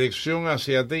en dirección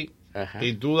hacia ti, ajá,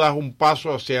 y tú das un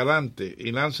paso hacia adelante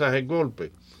y lanzas el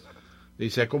golpe,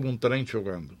 dice, es como un tren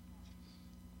chocando.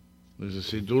 Dice,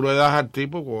 si tú le das al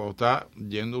tipo cuando está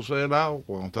yéndose de lado,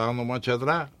 cuando está dando marcha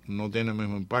atrás, no tiene el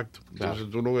mismo impacto. Entonces,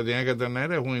 claro, tú lo que tienes que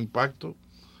tener es un impacto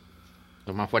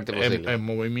lo más fuerte posible. El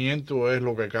movimiento es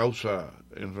lo que causa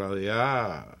en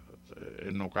realidad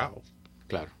el knockout.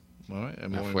 Claro. ¿No? El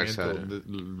movimiento,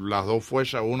 las dos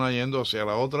fuerzas, una yendo hacia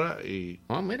la otra y...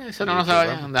 Oh, mira, eso no lo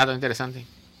sabía, un dato interesante.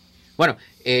 Bueno,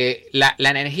 la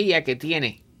energía que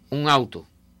tiene un auto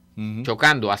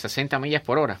chocando a 60 millas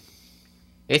por hora,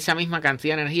 esa misma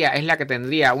cantidad de energía es la que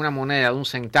tendría una moneda de 1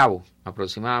 centavo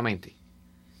aproximadamente,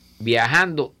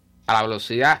 viajando a la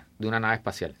velocidad de una nave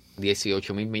espacial,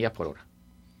 18.000 millas por hora.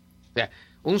 O sea,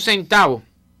 un centavo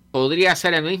podría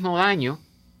hacer el mismo daño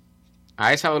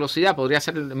a esa velocidad, podría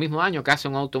hacer el mismo daño que hace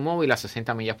un automóvil a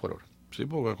 60 millas por hora. Sí,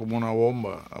 porque es como una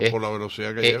bomba por la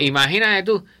velocidad que lleva. Imagínate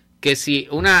tú que si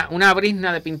una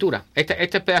brizna de pintura,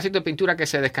 este pedacito de pintura que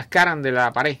se descascaran de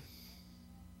la pared,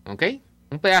 ¿ok?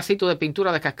 Un pedacito de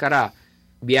pintura descascarada,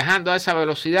 viajando a esa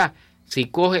velocidad, si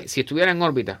estuviera en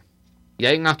órbita y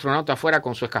hay un astronauta afuera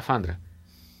con su escafandra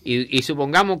y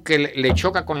supongamos que le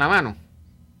choca con la mano,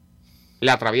 le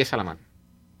atraviesa la mano.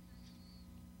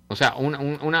 O sea,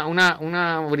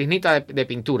 una briznita de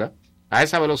pintura a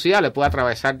esa velocidad le puede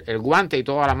atravesar el guante y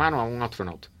toda la mano a un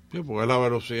astronauta. Sí, porque es la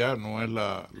velocidad, no es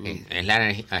la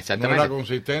energía, exactamente. No es la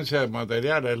consistencia del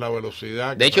material, es la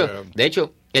velocidad. De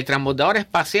hecho, el transbordador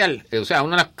espacial, o sea,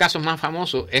 uno de los casos más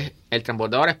famosos es el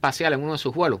transbordador espacial en uno de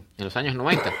sus vuelos, en los años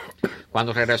 90.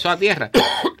 Cuando regresó a Tierra,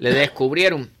 le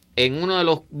descubrieron en uno de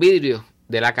los vidrios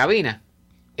de la cabina,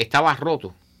 estaba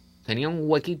roto, tenía un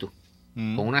huequito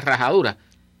con una rajadura,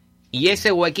 y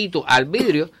ese huequito al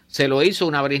vidrio se lo hizo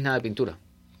una brizna de pintura.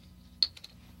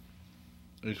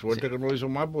 Y suerte que no lo hizo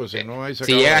más, porque si no ahí se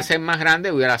si llega a ser más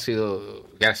grande hubiera sido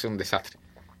un desastre.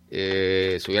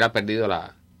 Se hubiera perdido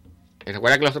la...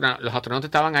 Recuerda que los astronautas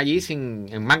estaban allí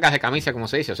en mangas de camisa, como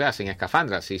se dice, o sea, sin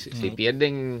escafandra. Si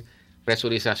pierden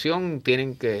presurización,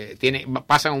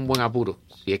 pasan un buen apuro,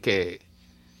 si es que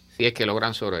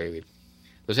logran sobrevivir.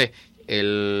 Entonces,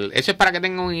 eso es para que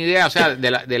tengan una idea, o sea,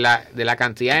 de la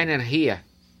cantidad de energía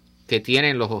que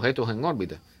tienen los objetos en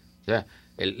órbita. O sea,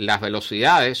 las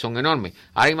velocidades son enormes.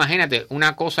 Ahora imagínate un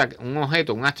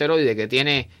objeto, un asteroide que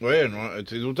tiene... Bueno,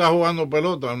 si tú estás jugando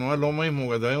pelota, no es lo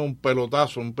mismo que tener un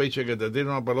pelotazo, un pitcher que te tire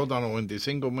una pelota a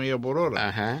 95 millas por hora.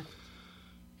 Ajá.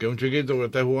 Que un chiquito que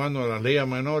esté jugando en las ligas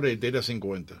menores y tira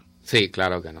 50. Sí,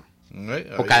 claro que no.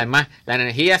 Porque además la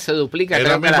energía se duplica. Es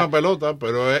la misma pelota,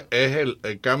 pero es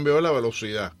el cambio de la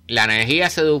velocidad. La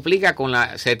energía se duplica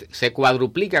se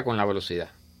cuadruplica con la velocidad.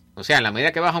 O sea, en la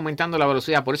medida que vas aumentando la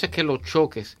velocidad, por eso es que los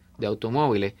choques de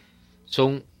automóviles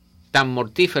son tan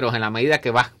mortíferos en la medida que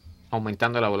vas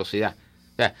aumentando la velocidad.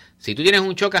 O sea, si tú tienes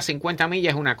un choque a 50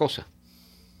 millas es una cosa.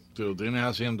 Si lo tienes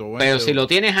a 120. Pero si lo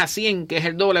tienes a 100, que es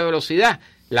el doble de velocidad,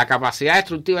 la capacidad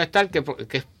destructiva es tal que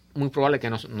es muy probable que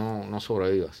no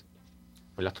sobrevivas.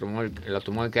 El automóvil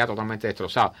queda totalmente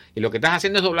destrozado. Y lo que estás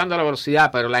haciendo es doblando la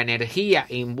velocidad, pero la energía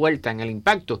envuelta en el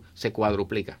impacto se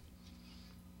cuadruplica.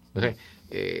 Entonces,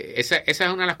 esa es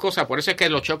una de las cosas. Por eso es que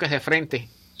los choques de frente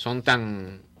son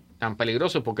tan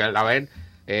peligrosos, porque al haber,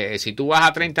 si tú vas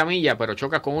a 30 millas, pero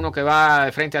chocas con uno que va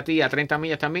de frente a ti a 30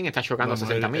 millas también, estás chocando a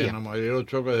 60 millas. En la mayoría de los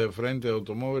choques de frente de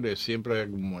automóviles siempre hay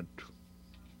un muerto.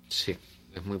 Sí,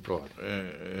 es muy probable.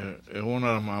 Es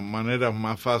una de las maneras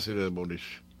más fáciles de morir.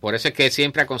 Por eso es que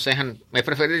siempre aconsejan, es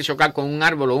preferible chocar con un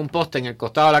árbol o un poste en el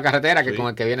costado de la carretera que con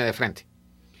el que viene de frente.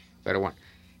 Pero bueno.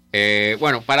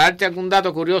 Para darte algún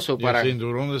dato curioso. El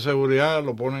cinturón de seguridad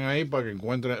lo ponen ahí para que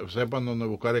sepan dónde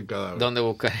buscar el cadáver. Dónde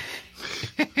buscar.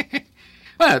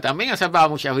 Bueno, también ha salvado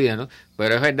muchas vidas, ¿no?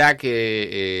 Pero es verdad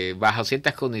que bajo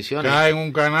ciertas condiciones... Cae en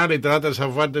un canal y trata de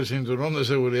zafarte el cinturón de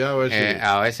seguridad.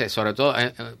 A veces, sobre todo,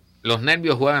 los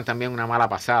nervios juegan también una mala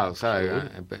pasada, ¿sabes?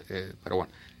 Pero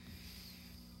bueno.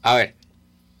 A ver.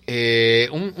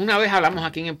 Una vez hablamos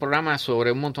aquí en el programa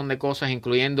sobre un montón de cosas,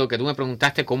 incluyendo que tú me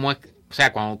preguntaste cómo es... O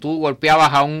sea, cuando tú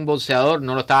golpeabas a un boxeador,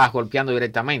 no lo estabas golpeando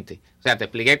directamente. O sea, te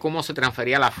expliqué cómo se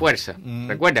transfería la fuerza.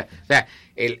 ¿Recuerdas?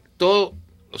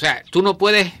 O sea, tú no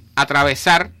puedes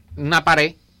atravesar una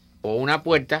pared o una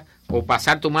puerta o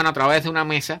pasar tu mano a través de una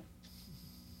mesa,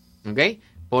 ¿ok?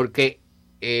 Porque,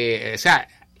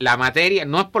 la materia,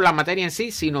 no es por la materia en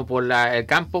sí, sino por el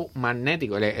campo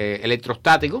magnético,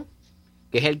 electrostático,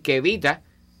 que es el que evita...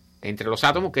 entre los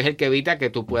átomos, que es el que evita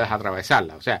que tú puedas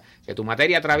atravesarla. O sea, que tu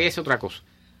materia atraviese otra cosa.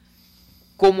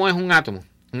 ¿Cómo es un átomo?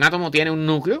 Un átomo tiene un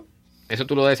núcleo, eso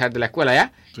tú lo debes saber de la escuela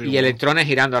ya, y electrones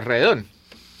girando alrededor.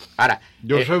 Ahora,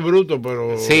 yo soy bruto,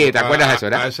 pero... Sí, ¿te acuerdas de eso,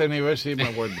 verdad? A ese nivel sí me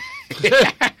acuerdo.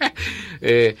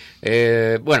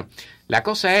 Bueno, la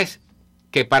cosa es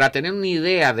que para tener una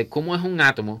idea de cómo es un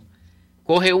átomo,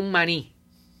 coge un granito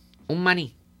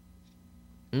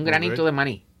de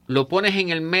maní, lo pones en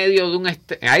el medio de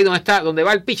ahí donde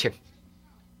va el pitcher,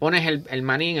 pones el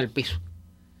maní en el piso,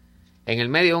 en el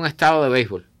medio de un estadio de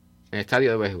béisbol.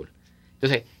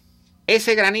 Entonces,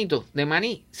 ese granito de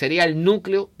maní sería el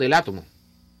núcleo del átomo.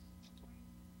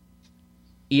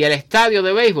 Y el estadio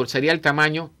de béisbol sería el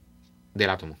tamaño del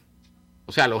átomo.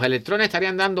 O sea, los electrones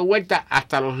estarían dando vueltas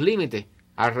hasta los límites,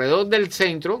 alrededor del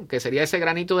centro, que sería ese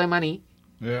granito de maní,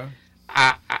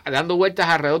 dando vueltas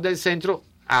alrededor del centro,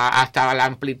 hasta la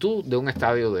amplitud de un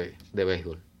estadio de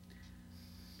béisbol.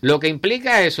 Lo que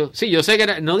implica eso, sí, yo sé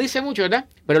que no dice mucho, ¿verdad?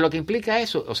 Pero lo que implica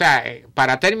eso, o sea,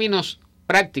 para términos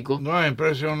prácticos... No, es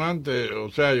impresionante,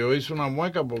 o sea, yo hice una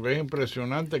mueca porque es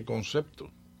impresionante el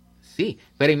concepto. Sí,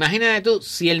 pero imagínate tú,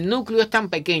 si el núcleo es tan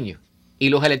pequeño y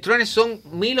los electrones son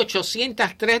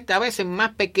 1830 veces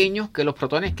más pequeños que los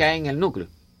protones que hay en el núcleo.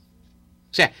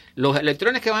 O sea, los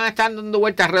electrones que van a estar dando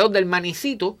vueltas alrededor del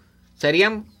manicito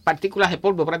serían partículas de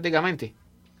polvo prácticamente,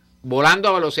 volando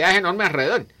a velocidades enormes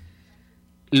alrededor.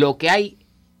 Lo que hay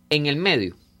en el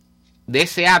medio de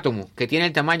ese átomo que tiene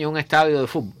el tamaño de un estadio de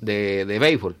fútbol, de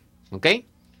béisbol, ¿ok?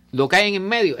 Lo que hay en el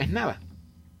medio es nada.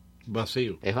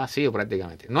 Vacío. Es vacío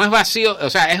prácticamente. No es vacío, o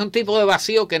sea, es un tipo de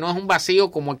vacío que no es un vacío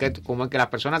como el que las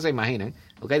personas se imaginan,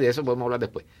 ¿ok? De eso podemos hablar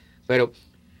después. Pero...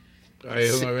 ahí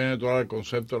es donde viene todo el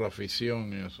concepto de la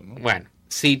fisión y eso, ¿no? Bueno,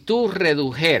 si tú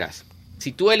redujeras,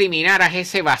 si tú eliminaras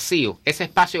ese vacío, ese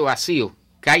espacio vacío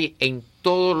que hay en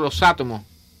todos los átomos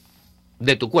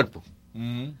de tu cuerpo,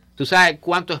 ¿tú sabes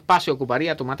cuánto espacio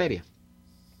ocuparía tu materia?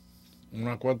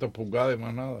 Unas cuantas pulgadas y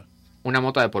más nada. Una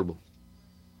mota de polvo.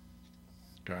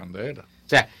 Candela. O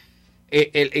sea,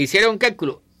 hicieron un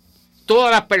cálculo.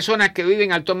 Todas las personas que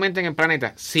viven actualmente en el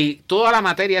planeta, si toda la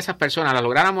materia de esas personas la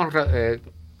lográramos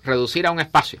reducir a un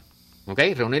espacio, ¿ok?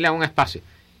 Reunirla a un espacio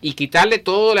y quitarle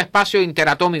todo el espacio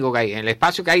interatómico que hay, el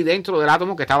espacio que hay dentro del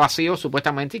átomo que está vacío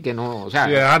supuestamente y que no, o sea,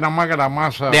 y dejar nada más que la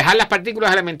masa, dejar las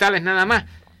partículas elementales nada más,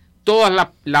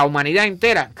 toda la humanidad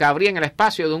entera cabría en el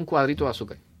espacio de un cuadrito de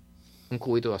azúcar, un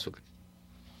cubito de azúcar.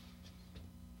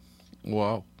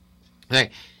 Wow. O sea,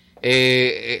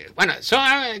 bueno,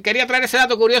 quería traer ese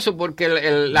dato curioso porque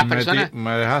las personas...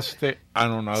 Me dejaste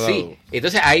anonadado. Sí,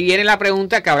 entonces ahí viene la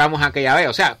pregunta que hablamos aquella vez.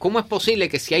 O sea, ¿cómo es posible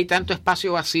que si hay tanto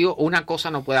espacio vacío, una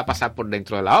cosa no pueda pasar por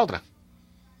dentro de la otra?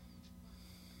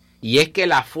 Y es que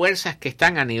las fuerzas que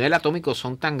están a nivel atómico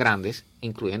son tan grandes,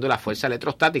 incluyendo la fuerza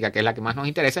electrostática, que es la que más nos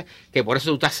interesa, que por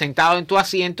eso tú estás sentado en tu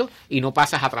asiento y no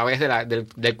pasas a través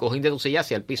del cojín de tu silla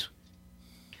hacia el piso.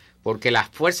 Porque las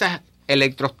fuerzas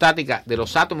electrostáticas de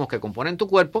los átomos que componen tu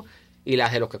cuerpo y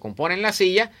las de los que componen la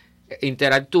silla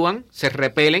interactúan, se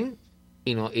repelen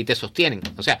y te sostienen.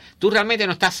 O sea, tú realmente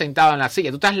no estás sentado en la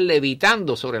silla, tú estás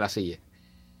levitando sobre la silla.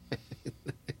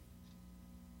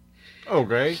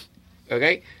 Ok.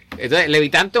 Entonces,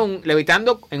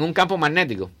 levitando en un campo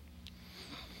magnético.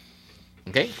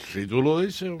 ¿Ok? Si tú lo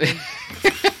dices. Okay.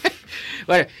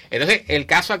 Bueno, entonces, el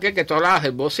caso aquel que tú hablabas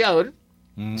del boxeador,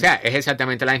 o sea, es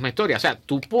exactamente la misma historia. O sea,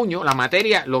 tu puño, la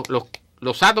materia,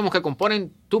 los átomos que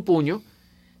componen tu puño,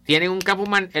 tienen un campo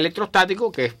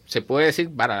electrostático que se puede decir,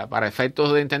 para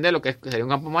efectos de entender lo que sería un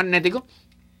campo magnético,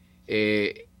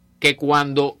 que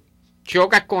cuando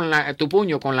chocas con tu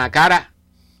puño con la cara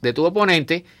de tu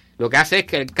oponente, lo que hace es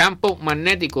que el campo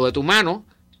magnético de tu mano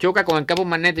choca con el campo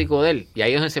magnético de él. Y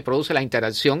ahí es donde se produce la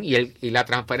interacción y la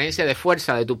transferencia de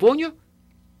fuerza de tu puño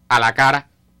a la cara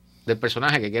del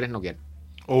personaje que quieres no quieres.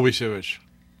 O viceversa.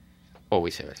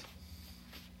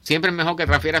 Siempre es mejor que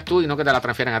transfieras tú y no que te la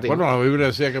transfieran a ti. Bueno, la Biblia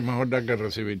decía que es mejor dar que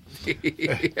recibir.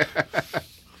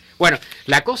 Bueno,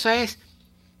 la cosa es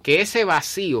que ese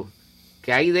vacío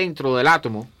que hay dentro del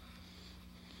átomo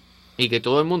y que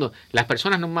todo el mundo, las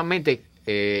personas normalmente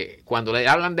cuando le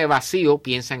hablan de vacío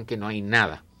piensan que no hay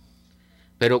nada.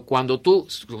 Pero cuando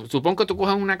supón que tú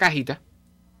coges una cajita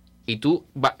y tú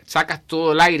sacas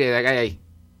todo el aire de que hay ahí,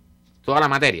 toda la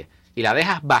materia, y la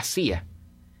dejas vacía.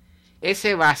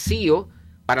 Ese vacío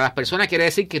para las personas quiere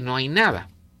decir que no hay nada.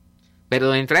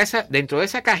 Pero dentro de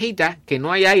esa cajita, que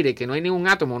no hay aire, que no hay ningún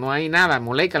átomo, no hay nada,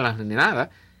 moléculas ni nada,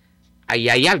 ahí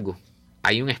hay algo,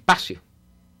 hay un espacio,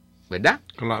 ¿verdad?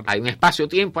 Claro. Hay un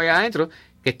espacio-tiempo allá adentro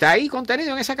que está ahí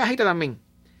contenido en esa cajita también.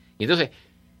 Y entonces,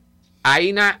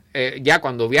 hay ya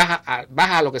cuando vas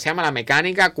a lo que se llama la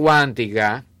mecánica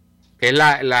cuántica, que es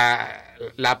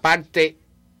la parte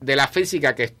de la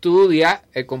física que estudia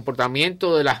el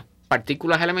comportamiento de las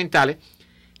partículas elementales,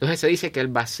 entonces se dice que el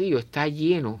vacío está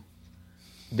lleno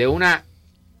de una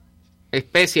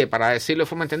especie, para decirlo de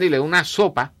forma entendible, de una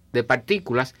sopa de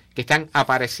partículas que están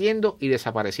apareciendo y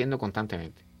desapareciendo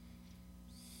constantemente.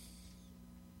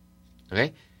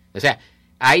 ¿Okay? O sea,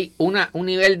 hay un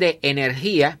nivel de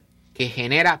energía que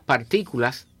genera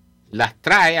partículas, las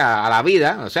trae a la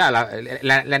vida, o sea,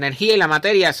 la energía y la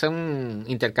materia son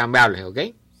intercambiables, ¿ok?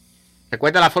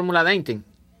 Recuerda la fórmula de Einstein.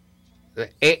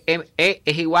 E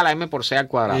es igual a m por c al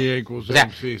cuadrado. O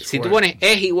sea, si tú pones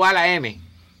E es igual a m,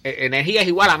 energía es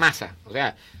igual a masa. O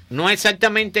sea, no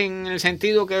exactamente en el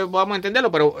sentido que podamos entenderlo,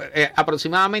 pero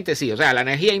aproximadamente sí. O sea, la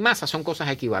energía y masa son cosas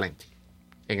equivalentes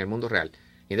en el mundo real.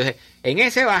 Entonces, en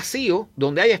ese vacío,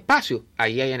 donde hay espacio,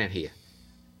 ahí hay energía.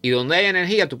 Y donde hay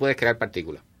energía, tú puedes crear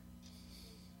partículas.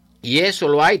 Y eso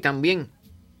lo hay también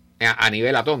a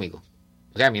nivel atómico.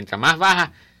 O sea, mientras más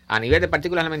baja a nivel de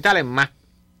partículas elementales,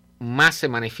 más se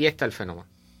manifiesta el fenómeno.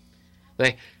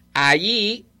 Entonces,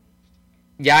 allí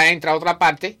ya entra otra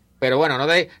parte, pero bueno,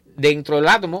 dentro del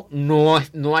átomo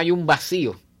no hay un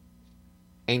vacío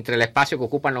entre el espacio que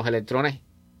ocupan los electrones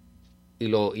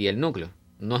y el núcleo.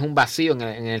 No es un vacío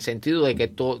en el sentido de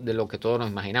de lo que todos nos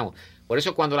imaginamos. Por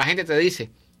eso cuando la gente te dice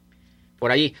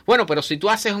por allí, bueno, pero si tú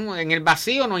haces en el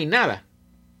vacío no hay nada.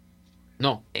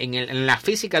 No, en la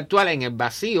física actual, en el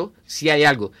vacío sí hay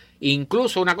algo.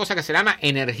 Incluso una cosa que se llama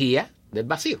energía del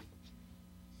vacío.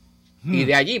 Y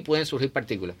de allí pueden surgir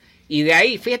partículas. Y de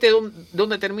ahí, fíjate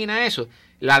dónde termina eso.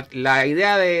 La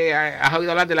idea has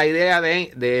oído hablar de la idea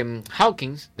de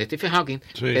Hawking, de Stephen Hawking,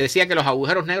 sí, que decía que los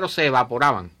agujeros negros se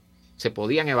evaporaban, se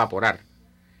podían evaporar.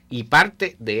 Y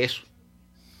parte de eso.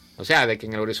 O sea, de que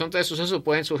en el horizonte de sucesos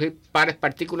pueden surgir pares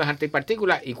partículas,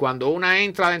 antipartículas, y cuando una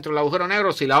entra dentro del agujero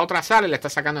negro, si la otra sale, le está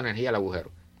sacando energía al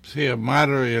agujero. Sí, el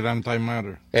matter y el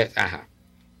antimatter. Ajá.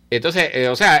 Entonces,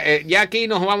 ya aquí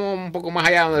nos vamos un poco más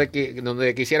allá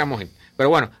donde quisiéramos ir. Pero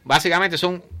bueno, básicamente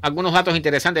son algunos datos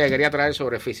interesantes que quería traer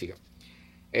sobre física.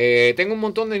 Tengo un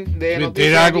montón de noticias.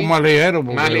 Tira algo más ligero.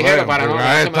 Más ligero para no se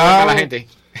me duerma la gente.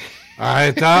 Has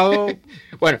estado...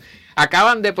 Bueno,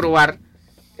 acaban de probar,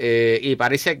 y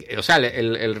parece que, o sea,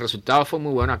 el resultado fue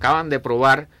muy bueno. Acaban de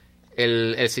probar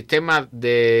el sistema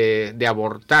de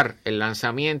abortar el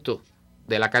lanzamiento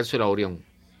de la cápsula Orión,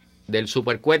 del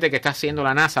supercohete que está haciendo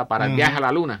la NASA para el viaje a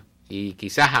la Luna y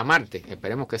quizás a Marte,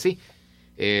 esperemos que sí.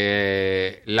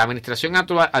 La administración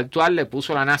actual le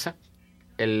puso a la NASA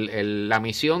la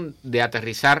misión de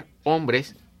aterrizar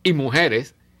hombres y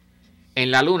mujeres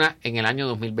en la Luna en el año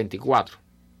 2024.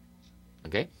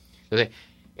 ¿Okay? Entonces,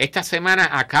 esta semana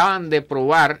acaban de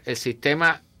probar el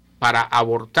sistema para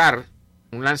abortar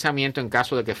un lanzamiento en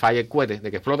caso de que falle el cohete,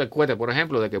 de que explote el cohete, por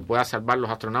ejemplo, de que pueda salvar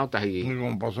los astronautas. Y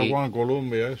como pasó con el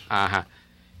Columbia, eso. Ajá.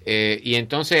 Y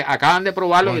entonces acaban de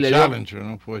probarlo. Y le Challenger,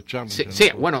 ¿no? Fue el Challenger.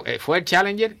 Sí, bueno, fue el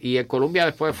Challenger y el Columbia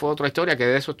después fue otra historia, que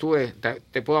de eso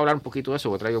te puedo hablar un poquito de eso,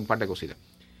 porque traigo un par de cositas.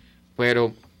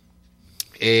 Pero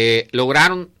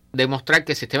lograron demostrar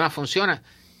que el sistema funciona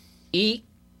y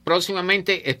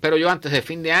próximamente, espero yo antes de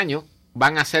fin de año,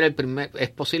 van a hacer es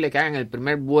posible que hagan el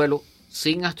primer vuelo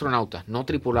sin astronautas, no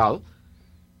tripulados,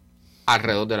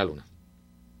 alrededor de la Luna.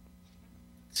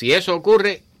 Si eso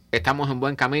ocurre, estamos en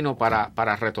buen camino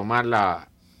para retomar la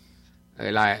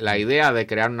idea de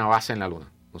crear una base en la Luna.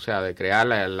 O sea, de crear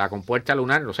la compuerta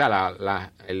lunar, o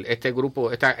sea, este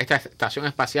grupo, esta estación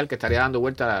espacial que estaría dando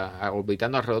vuelta,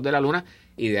 orbitando alrededor de la Luna,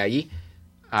 y de allí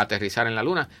a aterrizar en la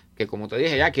Luna, que como te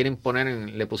dije ya,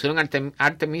 le pusieron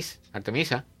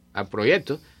Artemisa al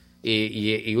proyecto,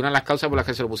 y una de las causas por las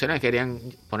que se lo pusieron es que querían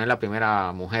poner la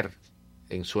primera mujer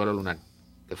en suelo lunar,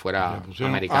 que fuera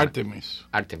americana.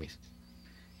 Artemis.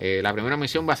 La primera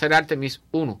misión va a ser Artemis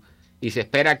 1, y se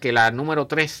espera que la número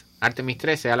 3, Artemis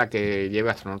 3, sea la que lleve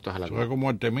astronautas a la Luna. Eso es como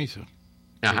Artemisa.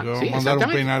 Ajá, sí, a mandar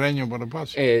un pinareño por el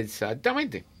espacio.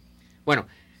 Exactamente. Bueno,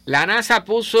 la NASA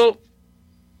puso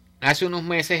hace unos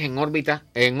meses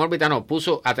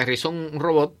aterrizó un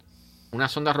robot, una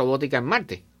sonda robótica en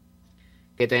Marte,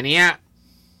 que tenía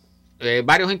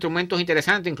varios instrumentos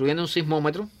interesantes, incluyendo un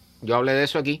sismómetro, yo hablé de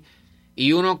eso aquí,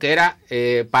 y uno que era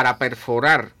para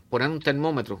perforar, poner un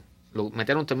termómetro,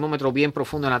 meter un termómetro bien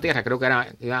profundo en la Tierra, creo que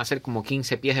iban a ser como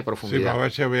 15 pies de profundidad. Sí, para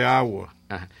ver si había agua.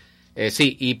 Ajá.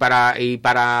 Sí, y para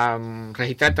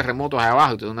registrar terremotos ahí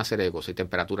abajo y toda una serie de cosas, y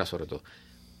temperaturas sobre todo.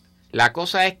 La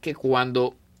cosa es que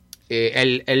cuando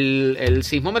el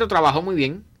sismómetro trabajó muy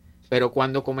bien, pero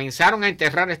cuando comenzaron a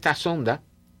enterrar esta sonda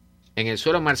en el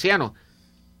suelo marciano,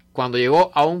 cuando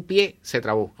llegó a un pie, se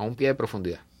trabó, a un pie de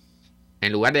profundidad.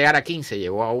 En lugar de llegar a 15,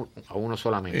 llegó a uno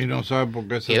solamente. Y no saben por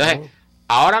qué se trabó.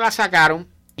 Ahora la sacaron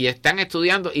y están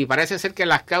estudiando, y parece ser que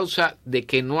las causas de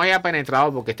que no haya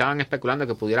penetrado, porque estaban especulando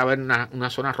que pudiera haber una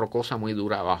zona rocosa muy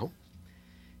dura abajo,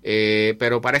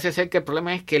 pero parece ser que el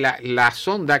problema es que la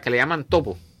sonda que le llaman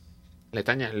topo,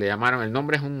 le llamaron, el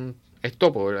nombre es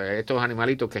topo, estos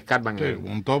animalitos que escarban. Sí,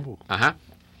 un topo. Ajá.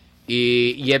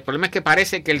 Y el problema es que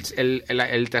parece que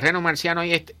el terreno marciano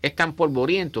ahí es tan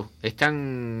polvoriento, es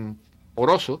tan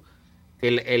poroso,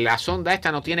 que la sonda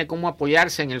esta no tiene cómo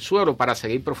apoyarse en el suelo para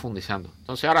seguir profundizando.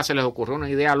 Entonces ahora se les ocurrió una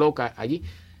idea loca allí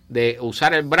de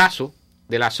usar el brazo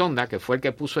de la sonda, que fue el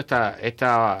que puso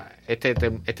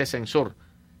este sensor,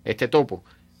 este topo,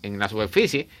 en la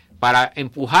superficie, para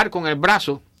empujar con el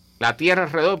brazo la Tierra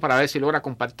alrededor para ver si logra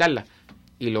compactarla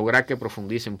y lograr que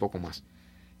profundice un poco más.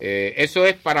 Eso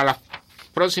es para las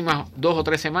próximas 2 o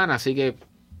 3 semanas, así que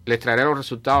les traeré los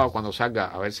resultados cuando salga,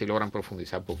 a ver si logran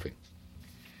profundizar por fin.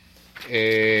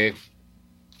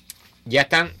 Ya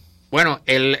están Bueno,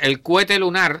 el cohete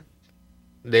lunar,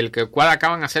 del cual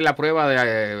acaban de hacer la prueba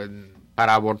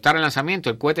para abortar el lanzamiento,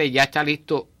 el cohete ya está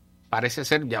listo, parece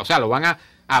ser, ya, o sea, lo van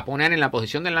a poner en la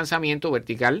posición del lanzamiento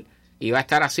vertical y va a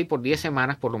estar así por 10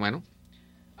 semanas por lo menos,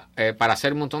 para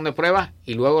hacer un montón de pruebas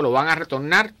y luego lo van a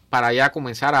retornar para ya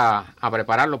comenzar a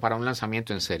prepararlo para un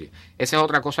lanzamiento en serio. Esa es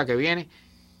otra cosa que viene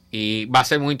y va a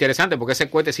ser muy interesante porque ese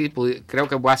cohete sí creo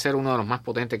que va a ser uno de los más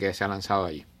potentes que se ha lanzado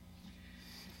allí.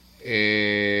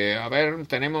 A ver,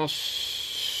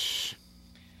 tenemos...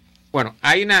 Bueno,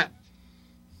 hay una...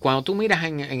 Cuando tú miras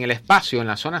en el espacio, en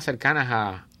las zonas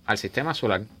cercanas al sistema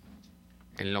solar,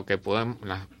 en lo que podemos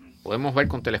ver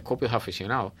con telescopios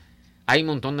aficionados, hay un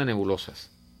montón de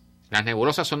nebulosas. Las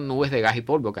nebulosas son nubes de gas y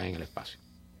polvo que hay en el espacio.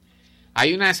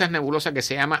 Hay una de esas nebulosas que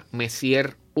se llama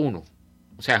Messier 1.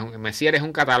 O sea, Messier es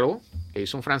un catálogo que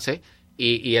hizo un francés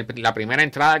y la primera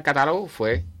entrada al catálogo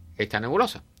fue esta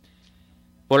nebulosa.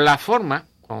 Por la forma,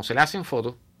 cuando se le hacen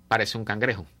fotos, parece un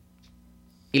cangrejo.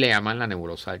 Y le llaman la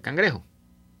nebulosa del cangrejo.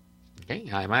 ¿Okay?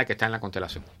 Además de que está en la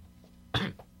constelación.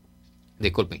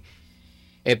 Disculpen.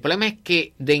 El problema es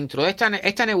que dentro de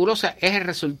esta nebulosa es el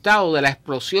resultado de la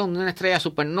explosión de una estrella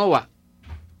supernova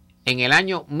en el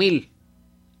año 1000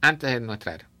 antes de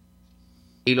nuestra era.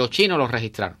 Y los chinos lo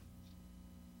registraron.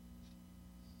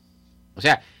 O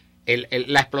sea,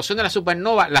 la explosión de la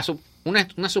supernova,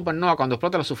 una supernova cuando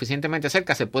explota lo suficientemente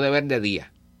cerca se puede ver de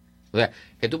día. O sea,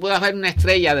 que tú puedas ver una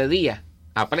estrella de día,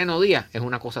 a pleno día, es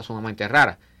una cosa sumamente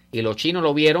rara. Y los chinos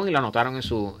lo vieron y lo anotaron en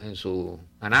su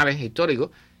anales históricos.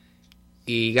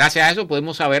 Y gracias a eso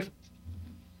podemos saber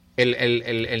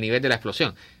el nivel de la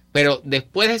explosión. Pero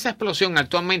después de esa explosión,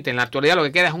 actualmente, en la actualidad, lo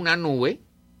que queda es una nube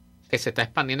que se está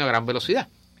expandiendo a gran velocidad.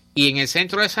 Y en el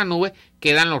centro de esa nube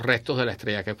quedan los restos de la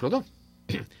estrella que explotó.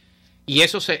 Y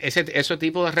ese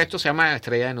tipo de restos se llama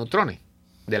estrella de neutrones,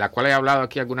 de la cual he hablado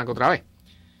aquí alguna que otra vez.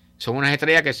 Son unas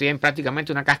estrellas que tienen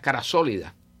prácticamente una cáscara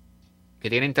sólida, que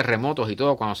tienen terremotos y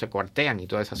todo cuando se cuartean y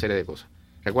toda esa serie de cosas.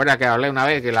 Recuerda que hablé una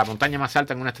vez que la montaña más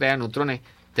alta en una estrella de neutrones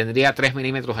tendría 3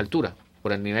 milímetros de altura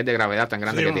por el nivel de gravedad tan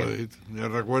grande que tiene. Ya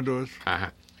recuerdo eso.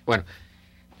 Ajá. Bueno,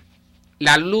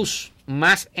 la luz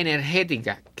más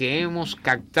energética que hemos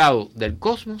captado del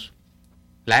cosmos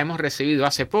la hemos recibido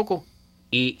hace poco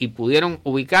y pudieron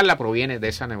ubicarla, proviene de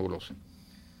esa nebulosa.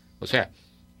 O sea,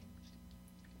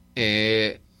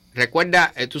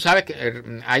 recuerda, tú sabes que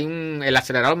el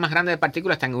acelerador más grande de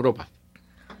partículas está en Europa.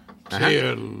 Ajá. Sí,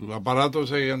 el aparato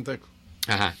ese gigantesco.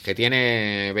 Ajá, que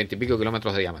tiene 20 y pico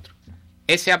kilómetros de diámetro.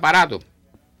 Ese aparato,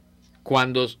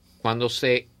 cuando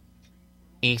se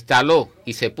instaló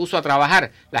y se puso a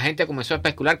trabajar, la gente comenzó a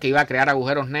especular que iba a crear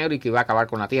agujeros negros y que iba a acabar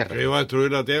con la Tierra. Que iba a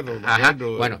destruir la Tierra. Ajá,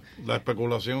 bueno. La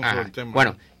especulación sobre el tema.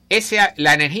 Bueno,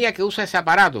 la energía que usa ese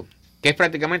aparato, que es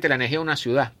prácticamente la energía de una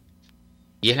ciudad,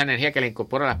 y es la energía que le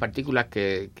incorpora a las partículas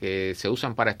que se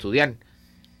usan para estudiar,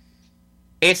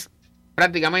 es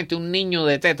prácticamente un niño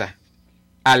de teta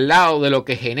al lado de lo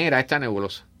que genera esta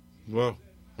nebulosa. Wow.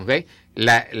 ¿Okay?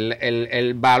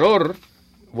 El valor,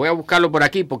 voy a buscarlo por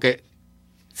aquí porque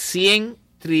 100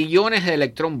 trillones de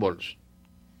electrón volts.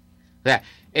 O sea,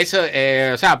 eso,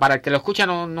 para el que lo escucha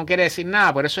no quiere decir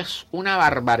nada, pero eso es una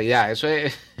barbaridad. Eso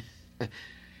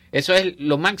es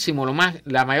lo máximo,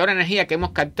 la mayor energía que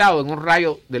hemos captado en un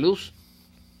rayo de luz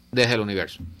desde el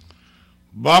universo.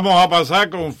 Vamos a pasar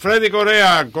con Freddy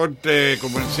Corea, corte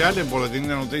comercial, el boletín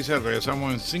de noticias.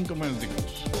 Regresamos en 5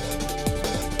 minutos.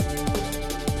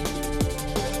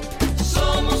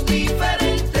 Somos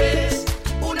diferentes,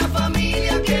 una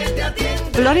familia que te atiende.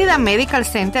 Florida Medical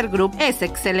Center Group es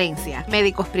excelencia.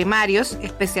 Médicos primarios,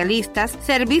 especialistas,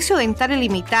 servicio dental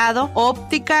ilimitado,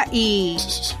 óptica y...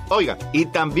 Oiga, ¿y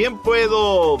también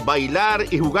puedo bailar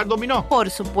y jugar dominó? Por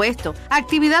supuesto.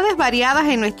 Actividades variadas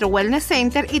en nuestro Wellness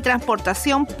Center y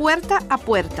transportación puerta a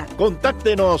puerta.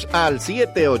 Contáctenos al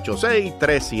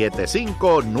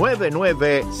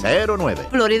 786-375-9909.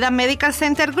 Florida Medical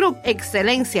Center Group,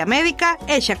 excelencia médica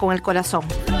hecha con el corazón.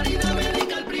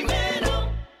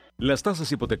 Las tasas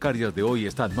hipotecarias de hoy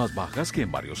están más bajas que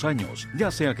en varios años.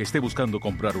 Ya sea que esté buscando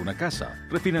comprar una casa,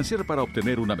 refinanciar para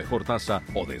obtener una mejor tasa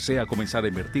o desea comenzar a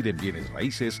invertir en bienes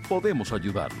raíces, podemos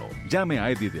ayudarlo. Llame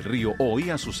a Eddie del Río hoy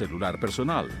a su celular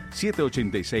personal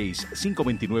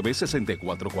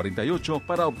 786-529-6448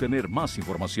 para obtener más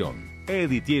información.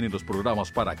 Eddie tiene los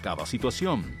programas para cada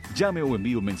situación. Llame o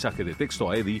envíe un mensaje de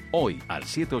texto a Eddie hoy al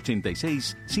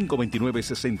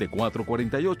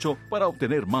 786-529-6448 para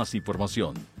obtener más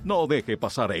información. No deje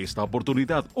pasar esta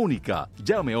oportunidad única.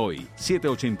 Llame hoy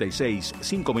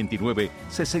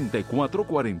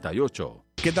 786-529-6448.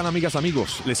 ¿Qué tal, amigas,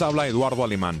 amigos? Les habla Eduardo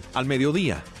Alemán. Al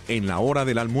mediodía, en la hora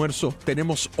del almuerzo,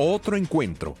 tenemos otro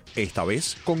encuentro, esta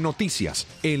vez con noticias,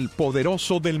 el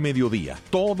poderoso del mediodía.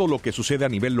 Todo lo que sucede a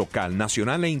nivel local,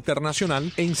 nacional e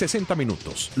internacional en 60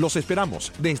 minutos. Los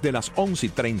esperamos desde las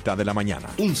 11:30 de la mañana.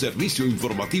 Un servicio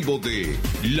informativo de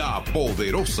La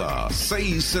Poderosa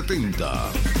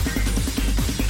 670.